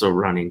is also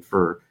running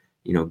for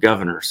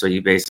governor. So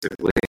you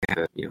basically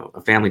have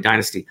a family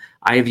dynasty.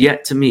 I have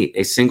yet to meet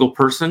a single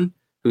person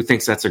who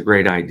thinks that's a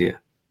great idea.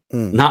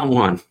 Not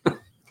one.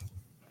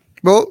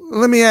 Well,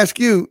 let me ask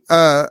you,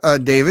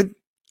 David.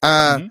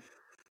 Mm-hmm.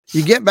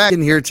 You get back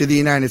in here to the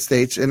United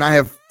States, and I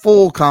have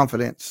full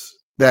confidence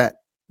that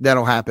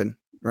that'll happen,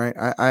 right?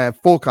 I have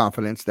full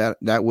confidence that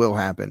will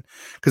happen,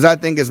 because I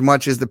think as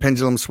much as the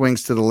pendulum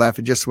swings to the left,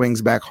 it just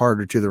swings back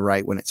harder to the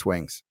right when it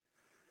swings.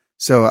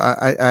 So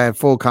I have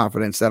full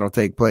confidence that'll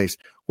take place.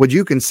 Would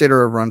you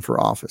consider a run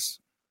for office?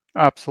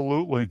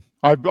 Absolutely.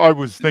 I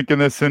was thinking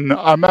this, and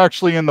I'm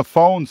actually in the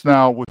phones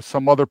now with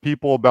some other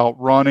people about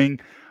running.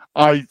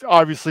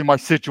 Obviously my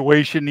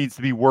situation needs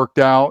to be worked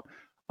out.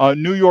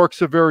 New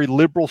York's a very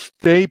liberal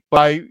state, but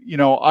I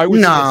was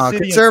in the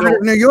city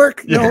conservative New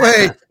York? No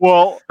way.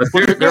 Well,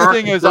 the good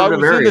thing is I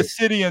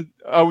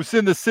was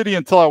in the city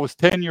until I was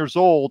 10 years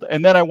old,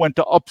 and then I went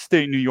to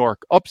upstate New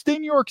York.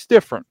 Upstate New York's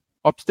different.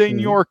 Upstate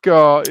New York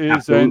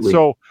is, and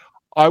so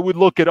I would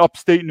look at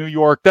upstate New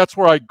York. That's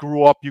where I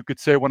grew up, you could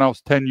say, when I was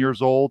 10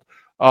 years old.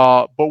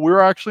 But we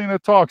were actually in the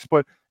talks,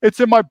 but it's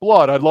in my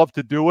blood. I'd love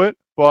to do it,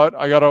 but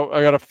I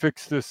gotta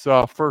fix this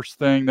first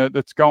thing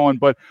that's going.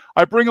 But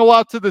I bring a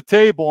lot to the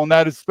table, and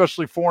that is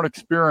especially foreign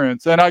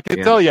experience. And I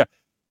can tell you,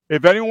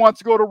 if anyone wants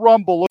to go to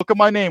Rumble, look at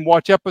my name,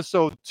 watch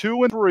episode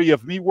 2 and 3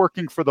 of me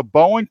working for the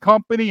Boeing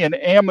Company and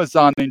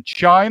Amazon in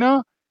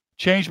China.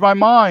 Changed my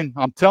mind.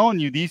 I'm telling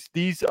you,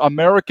 these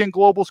American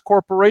globalist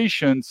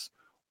corporations,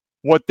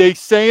 what they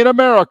say in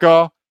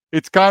America,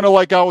 it's kind of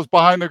like I was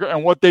behind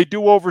and what they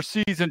do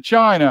overseas in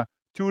China,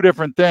 two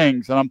different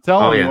things. And I'm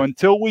telling you,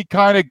 until we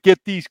kind of get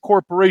these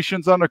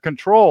corporations under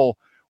control,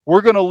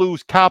 we're going to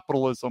lose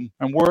capitalism,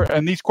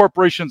 and these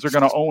corporations are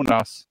going to own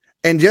us.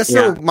 And just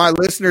so my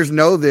listeners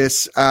know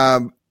this,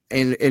 and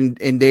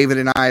David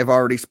and I have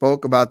already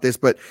spoke about this,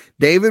 but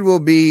David will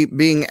be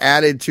being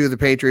added to the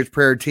Patriots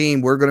prayer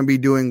team. We're going to be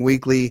doing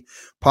weekly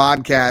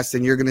podcasts,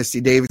 and you're going to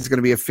see David's going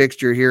to be a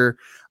fixture here.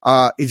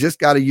 He's just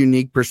got a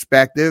unique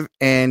perspective,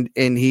 and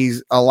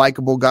he's a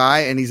likable guy,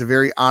 and he's a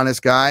very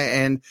honest guy.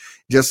 And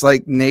just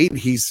like Nate,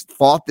 he's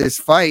fought this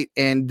fight,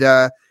 and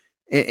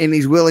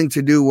he's willing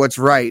to do what's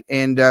right.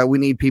 And we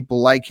need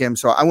people like him.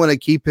 So I want to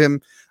keep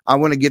him. I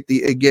want to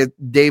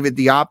get David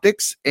the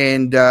optics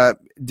and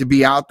to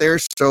be out there,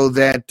 so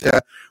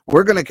that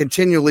we're going to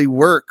continually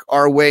work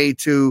our way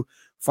to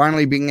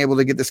finally being able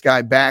to get this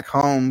guy back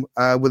home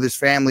with his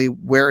family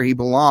where he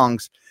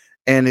belongs.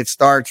 And it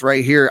starts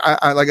right here.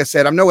 I like I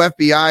said, I'm no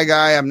FBI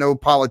guy. I'm no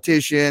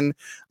politician.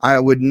 I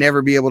would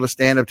never be able to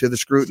stand up to the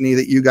scrutiny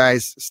that you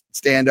guys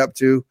stand up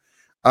to.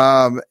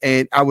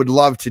 And I would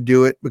love to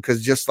do it,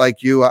 because just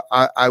like you,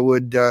 I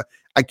would.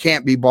 I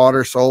can't be bought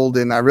or sold,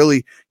 and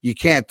you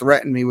can't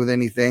threaten me with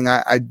anything.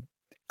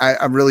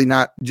 I'm really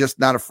not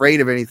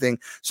afraid of anything.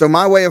 So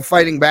my way of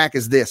fighting back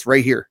is this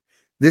right here.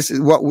 This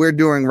is what we're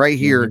doing right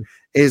here.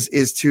 Is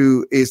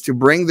to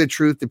bring the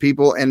truth to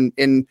people,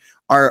 and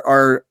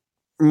our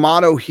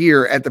motto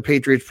here at the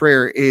Patriots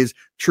Prayer is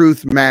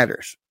truth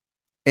matters,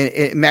 and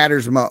it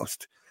matters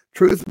most.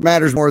 Truth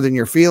matters more than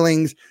your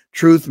feelings.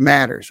 Truth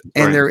matters,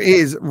 and there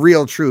is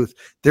real truth.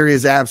 There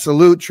is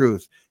absolute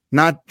truth.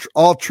 Not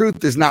all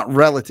truth is not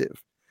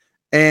relative,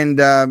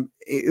 and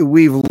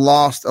we've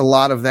lost a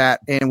lot of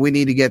that, and we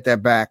need to get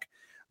that back.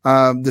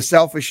 The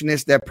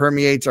selfishness that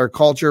permeates our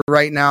culture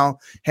right now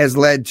has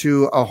led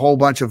to a whole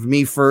bunch of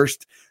me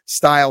first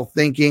style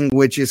thinking,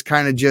 which is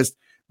kind of just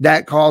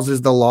that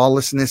causes the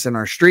lawlessness in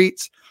our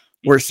streets.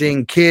 We're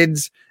seeing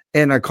kids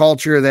in a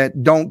culture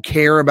that don't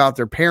care about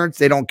their parents.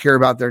 They don't care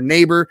about their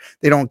neighbor.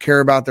 They don't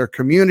care about their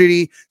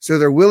community. So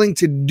they're willing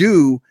to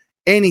do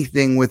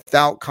anything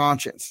without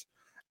conscience.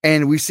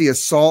 And we see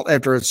assault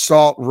after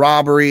assault,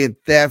 robbery and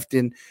theft.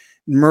 And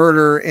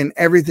murder and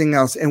everything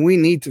else. And we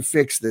need to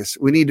fix this.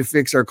 We need to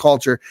fix our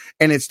culture.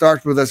 And it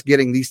starts with us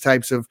getting these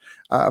types of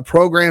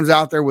programs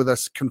out there, with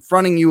us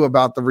confronting you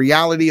about the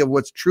reality of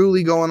what's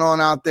truly going on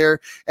out there.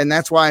 And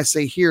that's why I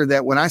say here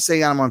that when I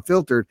say I'm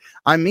unfiltered,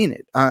 I mean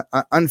it.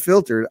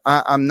 Unfiltered.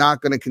 I'm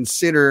not going to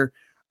consider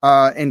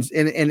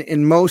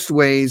in most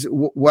ways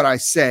what I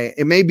say.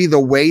 It may be the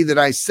way that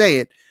I say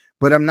it,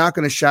 but I'm not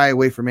going to shy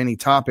away from any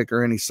topic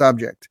or any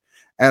subject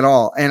at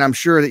all. And I'm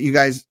sure that you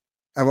guys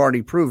have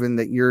already proven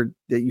that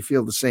you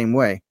feel the same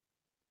way.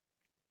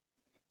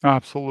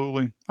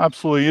 Absolutely.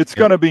 It's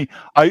going to be,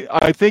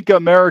 I think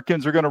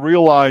Americans are going to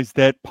realize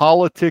that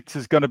politics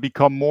is going to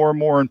become more and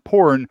more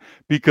important,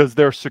 because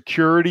their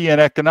security and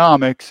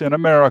economics in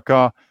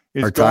America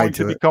is going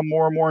to become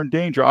more and more in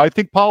danger. I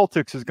think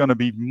politics is going to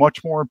be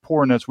much more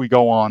important as we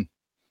go on.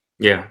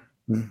 Yeah.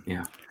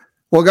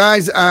 Well,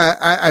 guys,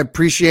 I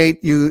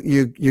appreciate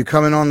you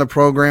coming on the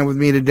program with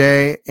me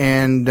today.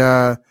 And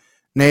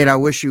Nate, I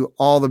wish you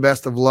all the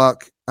best of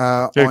luck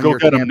on your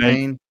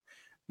campaign.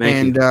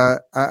 Thank you.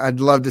 I'd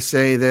love to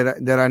say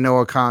that I know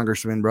a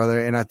congressman,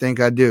 brother, and I think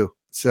I do.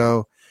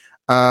 So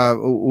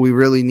we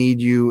really need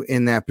you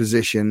in that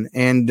position.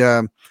 And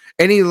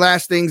any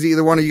last things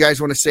either one of you guys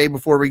want to say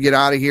before we get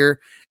out of here?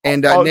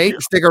 And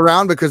Nate, stick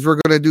around, because we're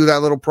going to do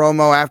that little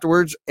promo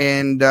afterwards.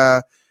 And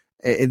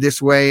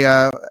this way,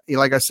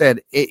 like I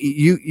said,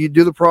 you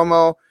do the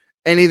promo.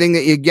 Anything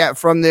that you get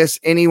from this,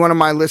 any one of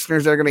my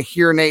listeners that are going to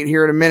hear Nate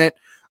here in a minute,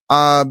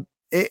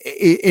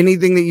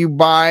 anything that you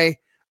buy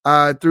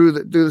through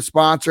the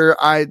sponsor,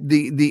 I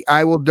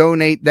will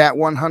donate that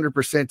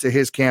 100% to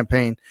his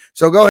campaign.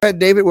 So go ahead,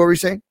 David. What were you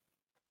saying?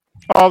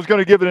 I was going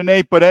to give it an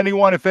 8, but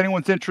if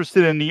anyone's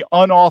interested in the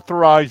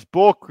unauthorized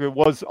book, it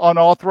was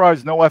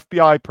unauthorized, no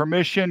FBI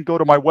permission. Go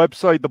to my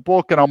website, the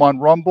book, and I'm on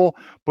Rumble.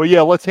 But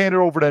yeah, let's hand it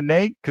over to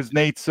Nate, because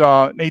Nate's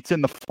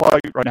in the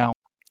fight right now.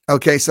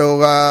 Okay, so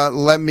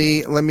let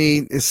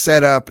me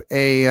set up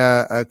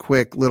a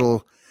quick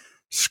little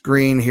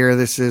screen here.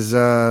 This is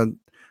I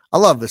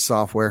love this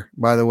software,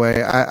 by the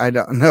way. I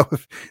don't know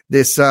if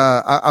this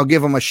I'll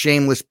give them a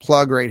shameless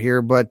plug right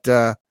here, but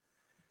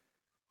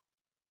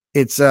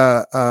it's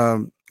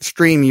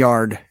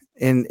StreamYard,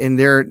 and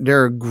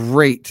they're a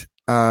great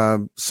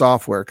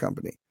software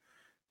company.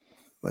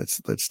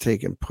 Let's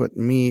take and put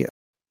me.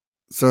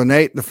 So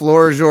Nate, the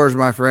floor is yours,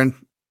 my friend.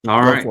 All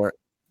right. Go for it.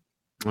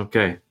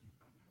 Okay.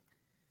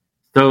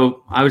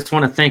 So I just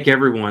want to thank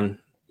everyone,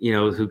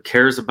 who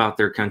cares about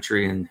their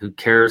country and who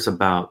cares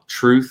about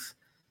truth.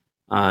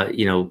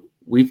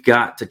 We've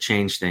got to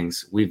change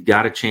things. We've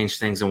got to change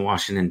things in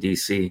Washington,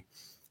 D.C.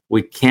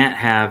 We can't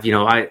have,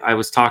 I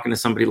was talking to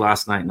somebody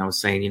last night, and I was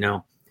saying,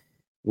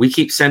 we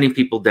keep sending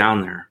people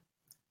down there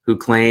who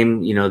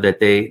claim, that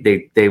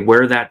they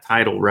wear that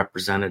title,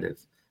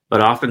 representative,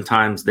 but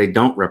oftentimes they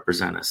don't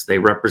represent us. They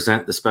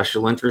represent the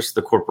special interests,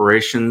 the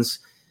corporations.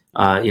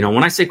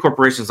 When I say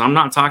corporations, I'm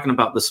not talking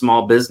about the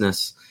small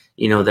business,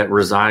 that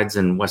resides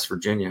in West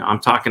Virginia. I'm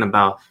talking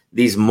about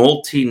these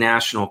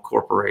multinational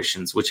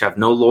corporations, which have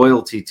no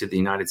loyalty to the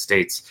United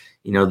States.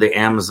 The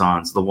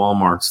Amazons, the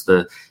Walmarts,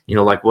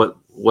 like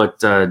what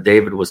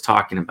David was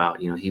talking about.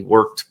 He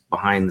worked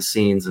behind the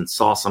scenes and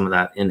saw some of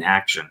that in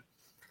action.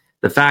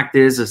 The fact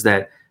is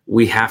that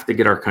we have to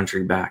get our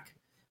country back.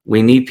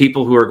 We need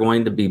people who are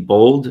going to be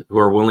bold, who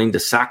are willing to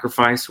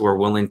sacrifice, who are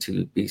willing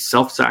to be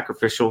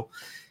self-sacrificial.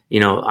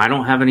 I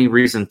don't have any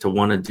reason to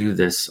want to do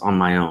this on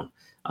my own.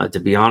 To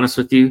be honest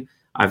with you,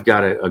 I've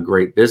got a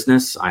great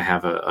business. I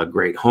have a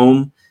great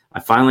home. I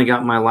finally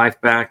got my life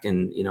back,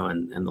 and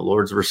and the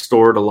Lord's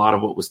restored a lot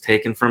of what was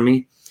taken from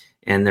me.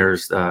 And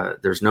there's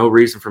no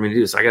reason for me to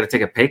do this. I got to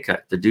take a pay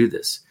cut to do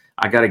this.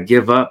 I got to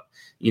give up,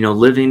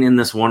 living in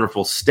this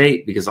wonderful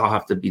state, because I'll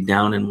have to be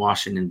down in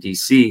Washington,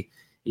 D.C.,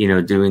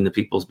 doing the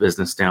people's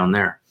business down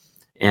there.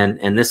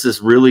 And this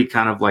is really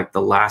kind of like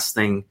the last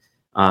thing,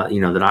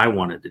 that I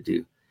wanted to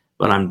do.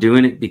 But I'm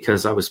doing it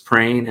because I was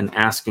praying and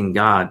asking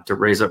God to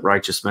raise up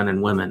righteous men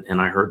and women. And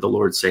I heard the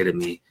Lord say to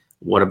me,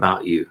 "What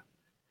about you?"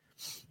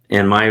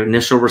 And my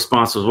initial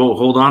response was, "Well,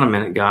 hold on a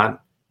minute, God.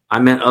 I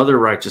meant other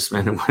righteous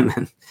men and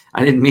women.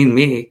 I didn't mean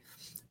me."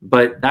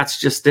 But that's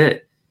just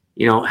it.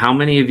 How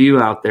many of you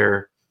out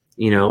there,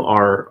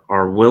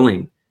 are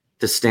willing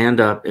to stand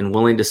up and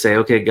willing to say,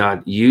 "Okay,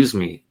 God, use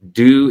me.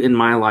 Do in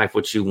my life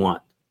what you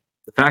want."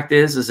 The fact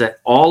is that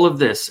all of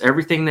this,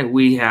 everything that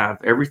we have,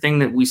 everything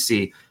that we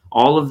see,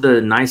 all of the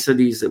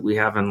niceties that we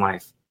have in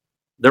life,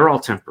 they're all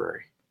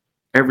temporary.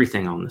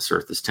 Everything on this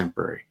earth is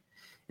temporary.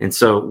 And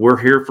so we're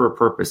here for a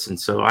purpose. And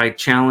so I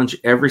challenge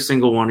every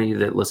single one of you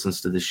that listens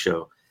to this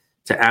show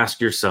to ask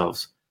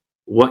yourselves,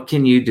 what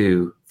can you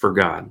do for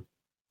God?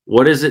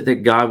 What is it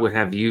that God would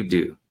have you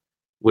do?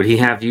 Would he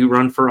have you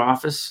run for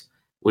office?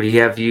 Would he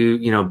have you,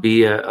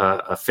 be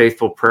a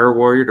faithful prayer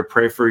warrior to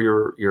pray for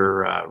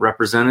your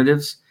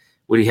representatives?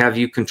 Would he have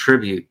you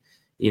contribute,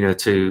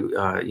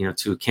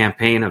 to a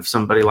campaign of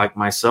somebody like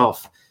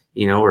myself,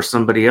 or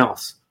somebody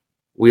else?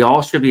 We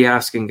all should be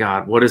asking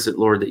God, what is it,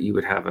 Lord, that you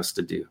would have us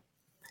to do?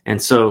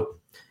 And so,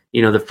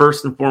 The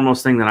first and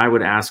foremost thing that I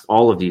would ask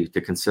all of you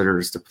to consider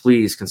is to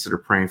please consider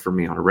praying for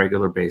me on a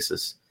regular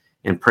basis,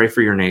 and pray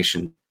for your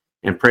nation,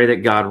 and pray that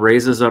God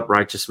raises up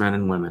righteous men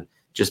and women.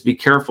 Just be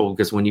careful,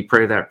 because when you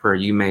pray that prayer,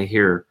 you may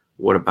hear,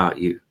 "What about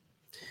you?"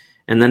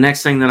 And the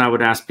next thing that I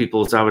would ask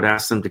people is I would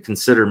ask them to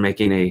consider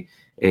making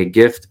a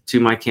gift to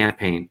my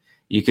campaign.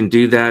 You can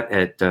do that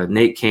at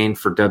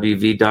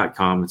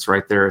NateCainForWV.com. It's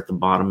right there at the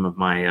bottom of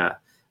my,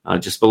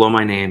 just below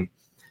my name.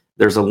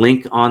 There's a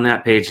link on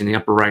that page in the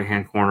upper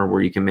right-hand corner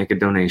where you can make a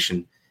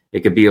donation. It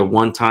could be a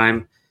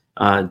one-time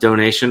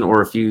donation,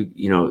 or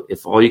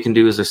if all you can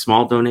do is a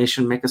small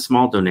donation, make a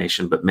small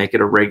donation, but make it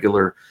a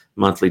regular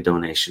monthly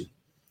donation.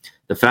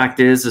 The fact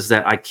is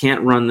that I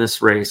can't run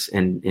this race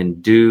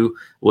and do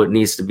what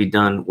needs to be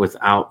done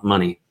without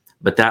money.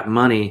 But that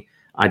money,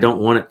 I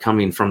don't want it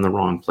coming from the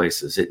wrong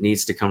places. It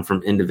needs to come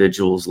from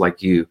individuals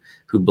like you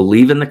who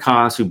believe in the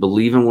cause, who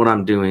believe in what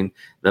I'm doing,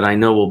 that I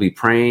know will be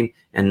praying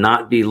and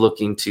not be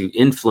looking to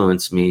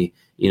influence me,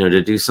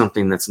 to do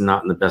something that's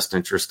not in the best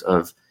interest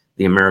of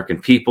the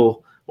American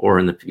people, or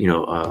in the,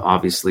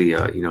 obviously,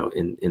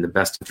 in the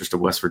best interest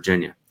of West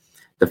Virginia.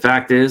 The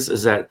fact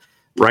is that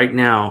right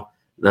now,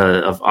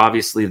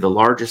 obviously the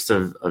largest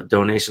of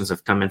donations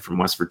have come in from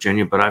West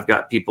Virginia, but I've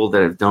got people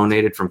that have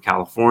donated from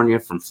California,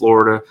 from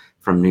Florida,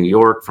 from New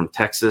York, from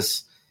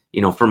Texas,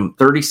 from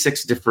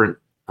 36 different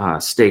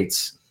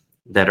states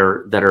that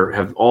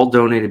have all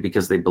donated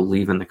because they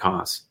believe in the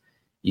cause.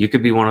 You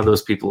could be one of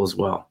those people as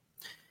well.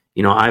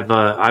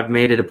 I've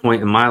made it a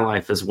point in my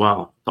life as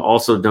well to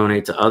also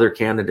donate to other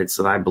candidates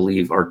that I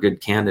believe are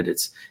good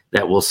candidates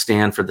that will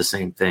stand for the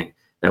same thing,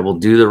 that will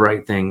do the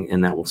right thing,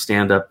 and that will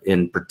stand up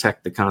and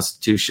protect the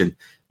Constitution,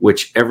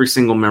 which every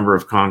single member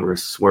of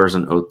Congress swears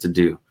an oath to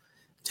do.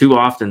 Too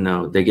often,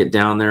 though, they get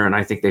down there and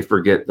I think they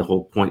forget the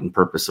whole point and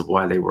purpose of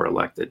why they were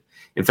elected.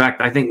 In fact,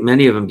 I think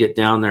many of them get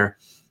down there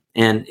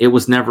and it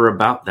was never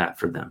about that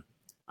for them.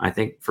 I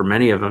think for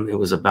many of them, it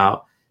was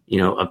about,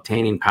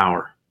 obtaining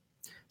power.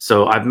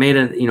 So I've made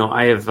made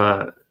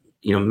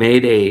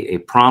a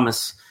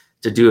promise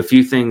to do a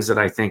few things that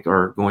I think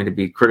are going to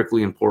be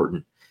critically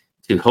important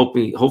to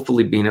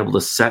hopefully being able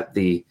to set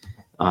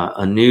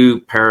a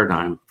new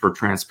paradigm for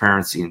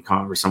transparency in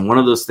Congress. And one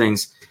of those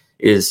things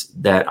is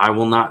that I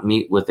will not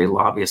meet with a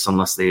lobbyist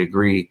unless they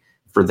agree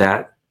for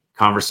that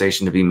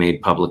conversation to be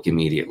made public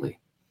immediately.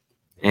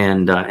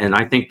 And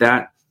I think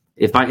that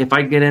if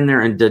I get in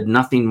there and did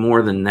nothing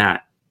more than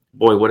that,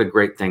 boy, what a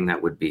great thing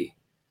that would be.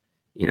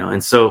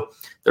 And so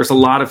there's a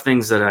lot of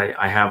things that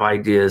I have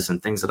ideas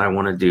and things that I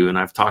want to do. And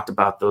I've talked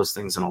about those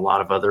things in a lot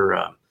of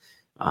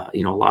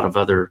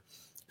other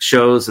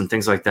shows and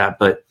things like that.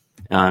 But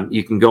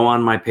you can go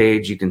on my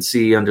page. You can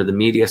see under the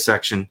media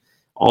section,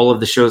 all of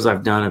the shows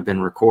I've done have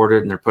been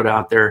recorded and they're put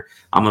out there.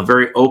 I'm a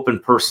very open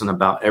person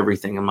about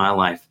everything in my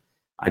life.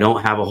 I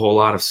don't have a whole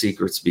lot of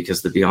secrets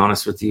because, to be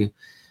honest with you,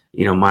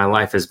 my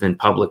life has been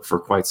public for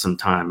quite some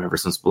time, ever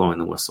since blowing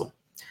the whistle.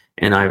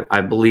 And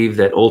I believe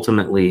that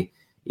ultimately,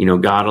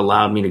 God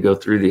allowed me to go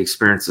through the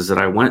experiences that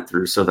I went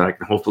through so that I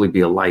can hopefully be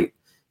a light,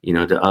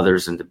 to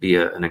others and to be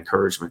an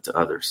encouragement to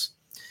others.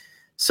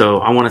 So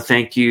I want to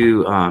thank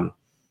you,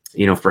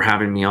 for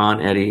having me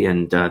on, Eddie,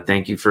 and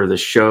thank you for the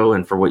show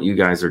and for what you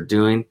guys are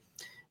doing.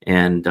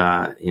 And,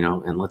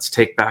 and let's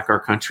take back our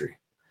country.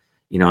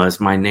 As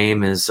my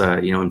name is,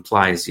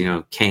 implies,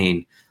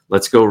 Cain,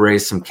 let's go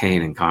raise some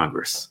Cain in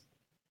Congress.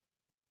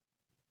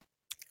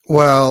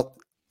 Well,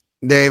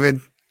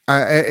 David,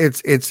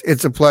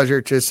 it's a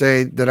pleasure to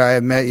say that I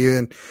have met you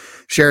and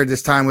shared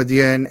this time with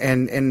you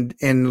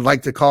and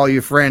like to call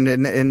you friend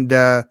and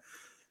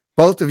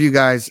both of you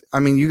guys. I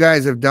mean, you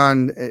guys have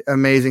done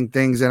amazing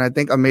things, and I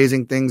think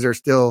amazing things are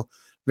still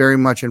very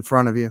much in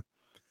front of you.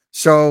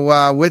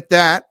 So with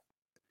that,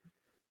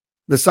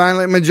 the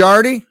silent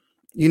majority,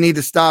 you need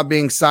to stop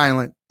being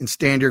silent and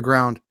stand your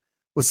ground.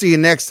 We'll see you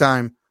next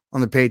time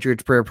on the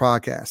Patriots Prayer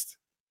Podcast.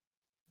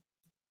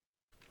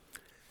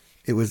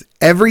 It was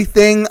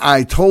everything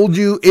I told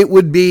you it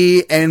would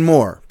be and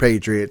more,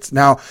 Patriots.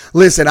 Now,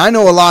 listen, I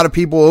know a lot of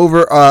people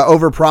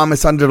over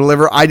promise, under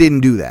deliver. I didn't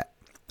do that.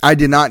 I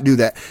did not do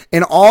that.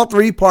 In all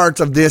three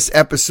parts of this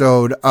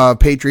episode of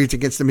Patriots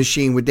Against the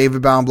Machine with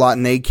David Baumblatt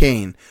and Nate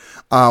Cain,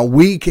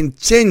 we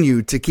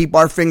continue to keep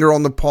our finger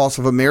on the pulse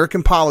of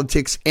American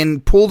politics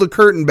and pull the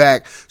curtain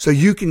back so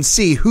you can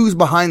see who's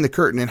behind the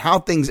curtain and how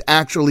things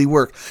actually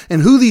work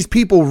and who these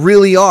people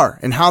really are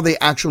and how they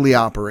actually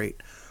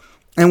operate.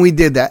 And we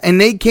did that. And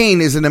Nate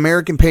Cain is an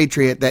American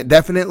patriot that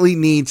definitely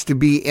needs to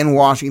be in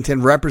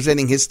Washington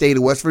representing his state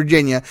of West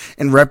Virginia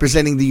and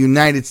representing the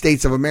United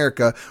States of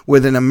America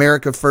with an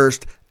America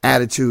First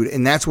attitude.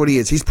 And that's what he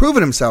is. He's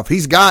proven himself.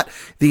 He's got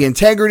the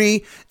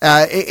integrity.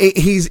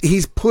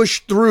 He's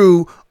pushed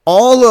through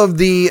all of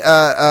the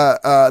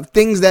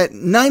things that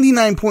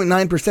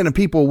 99.9% of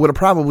people would have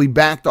probably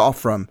backed off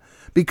from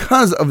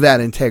because of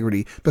that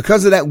integrity,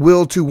 because of that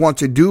will to want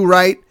to do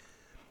right.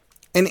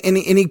 And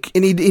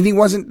he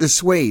wasn't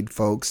dissuaded,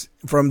 folks,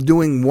 from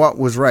doing what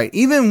was right.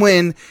 Even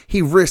when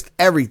he risked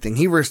everything,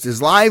 he risked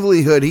his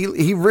livelihood,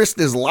 he risked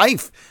his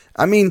life.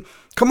 I mean,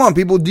 Come on,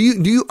 people. Do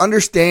you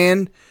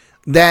understand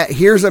that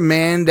here's a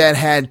man that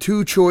had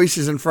two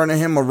choices in front of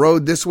him, a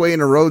road this way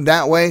and a road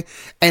that way,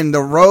 and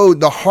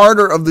the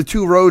harder of the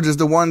two roads is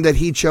the one that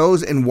he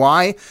chose. And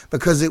why?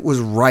 Because it was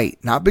right.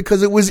 Not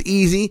because it was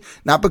easy,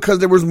 not because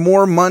there was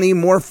more money,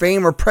 more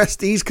fame, or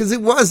prestige, because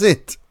it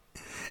wasn't.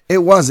 It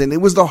wasn't. It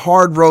was the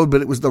hard road,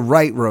 but it was the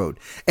right road.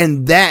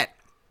 And that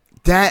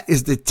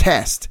is the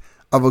test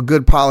of a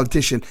good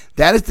politician.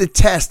 That is the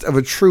test of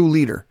a true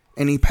leader.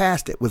 And he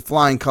passed it with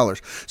flying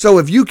colors. So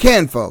if you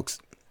can, folks,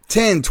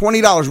 $10,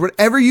 $20,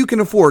 whatever you can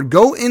afford,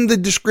 go in the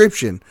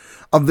description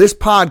of this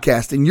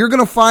podcast and you're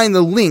going to find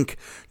the link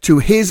to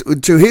his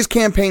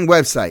campaign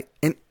website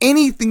and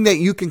anything that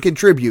you can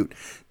contribute.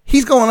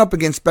 He's going up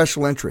against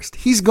special interest.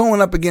 He's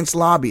going up against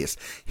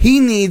lobbyists. He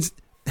needs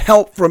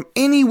help from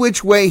any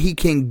which way he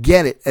can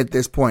get it at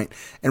this point.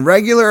 And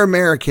regular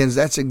Americans,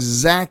 that's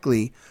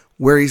exactly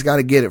where he's got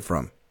to get it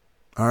from.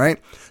 All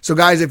right. So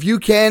guys, if you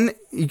can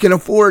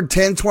afford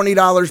 $10,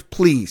 $20,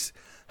 please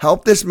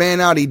help this man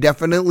out. He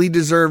definitely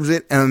deserves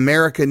it, and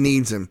America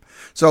needs him.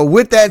 So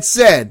with that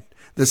said,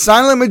 the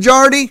silent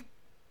majority,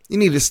 you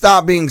need to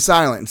stop being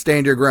silent and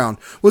stand your ground.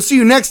 We'll see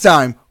you next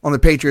time on the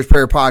Patriots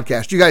Prayer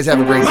Podcast. You guys have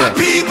a great day. My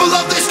people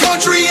of this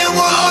country, and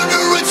we're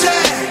under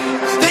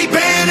attack. They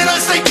ban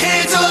us, they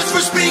cancel us for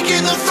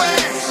speaking the fact.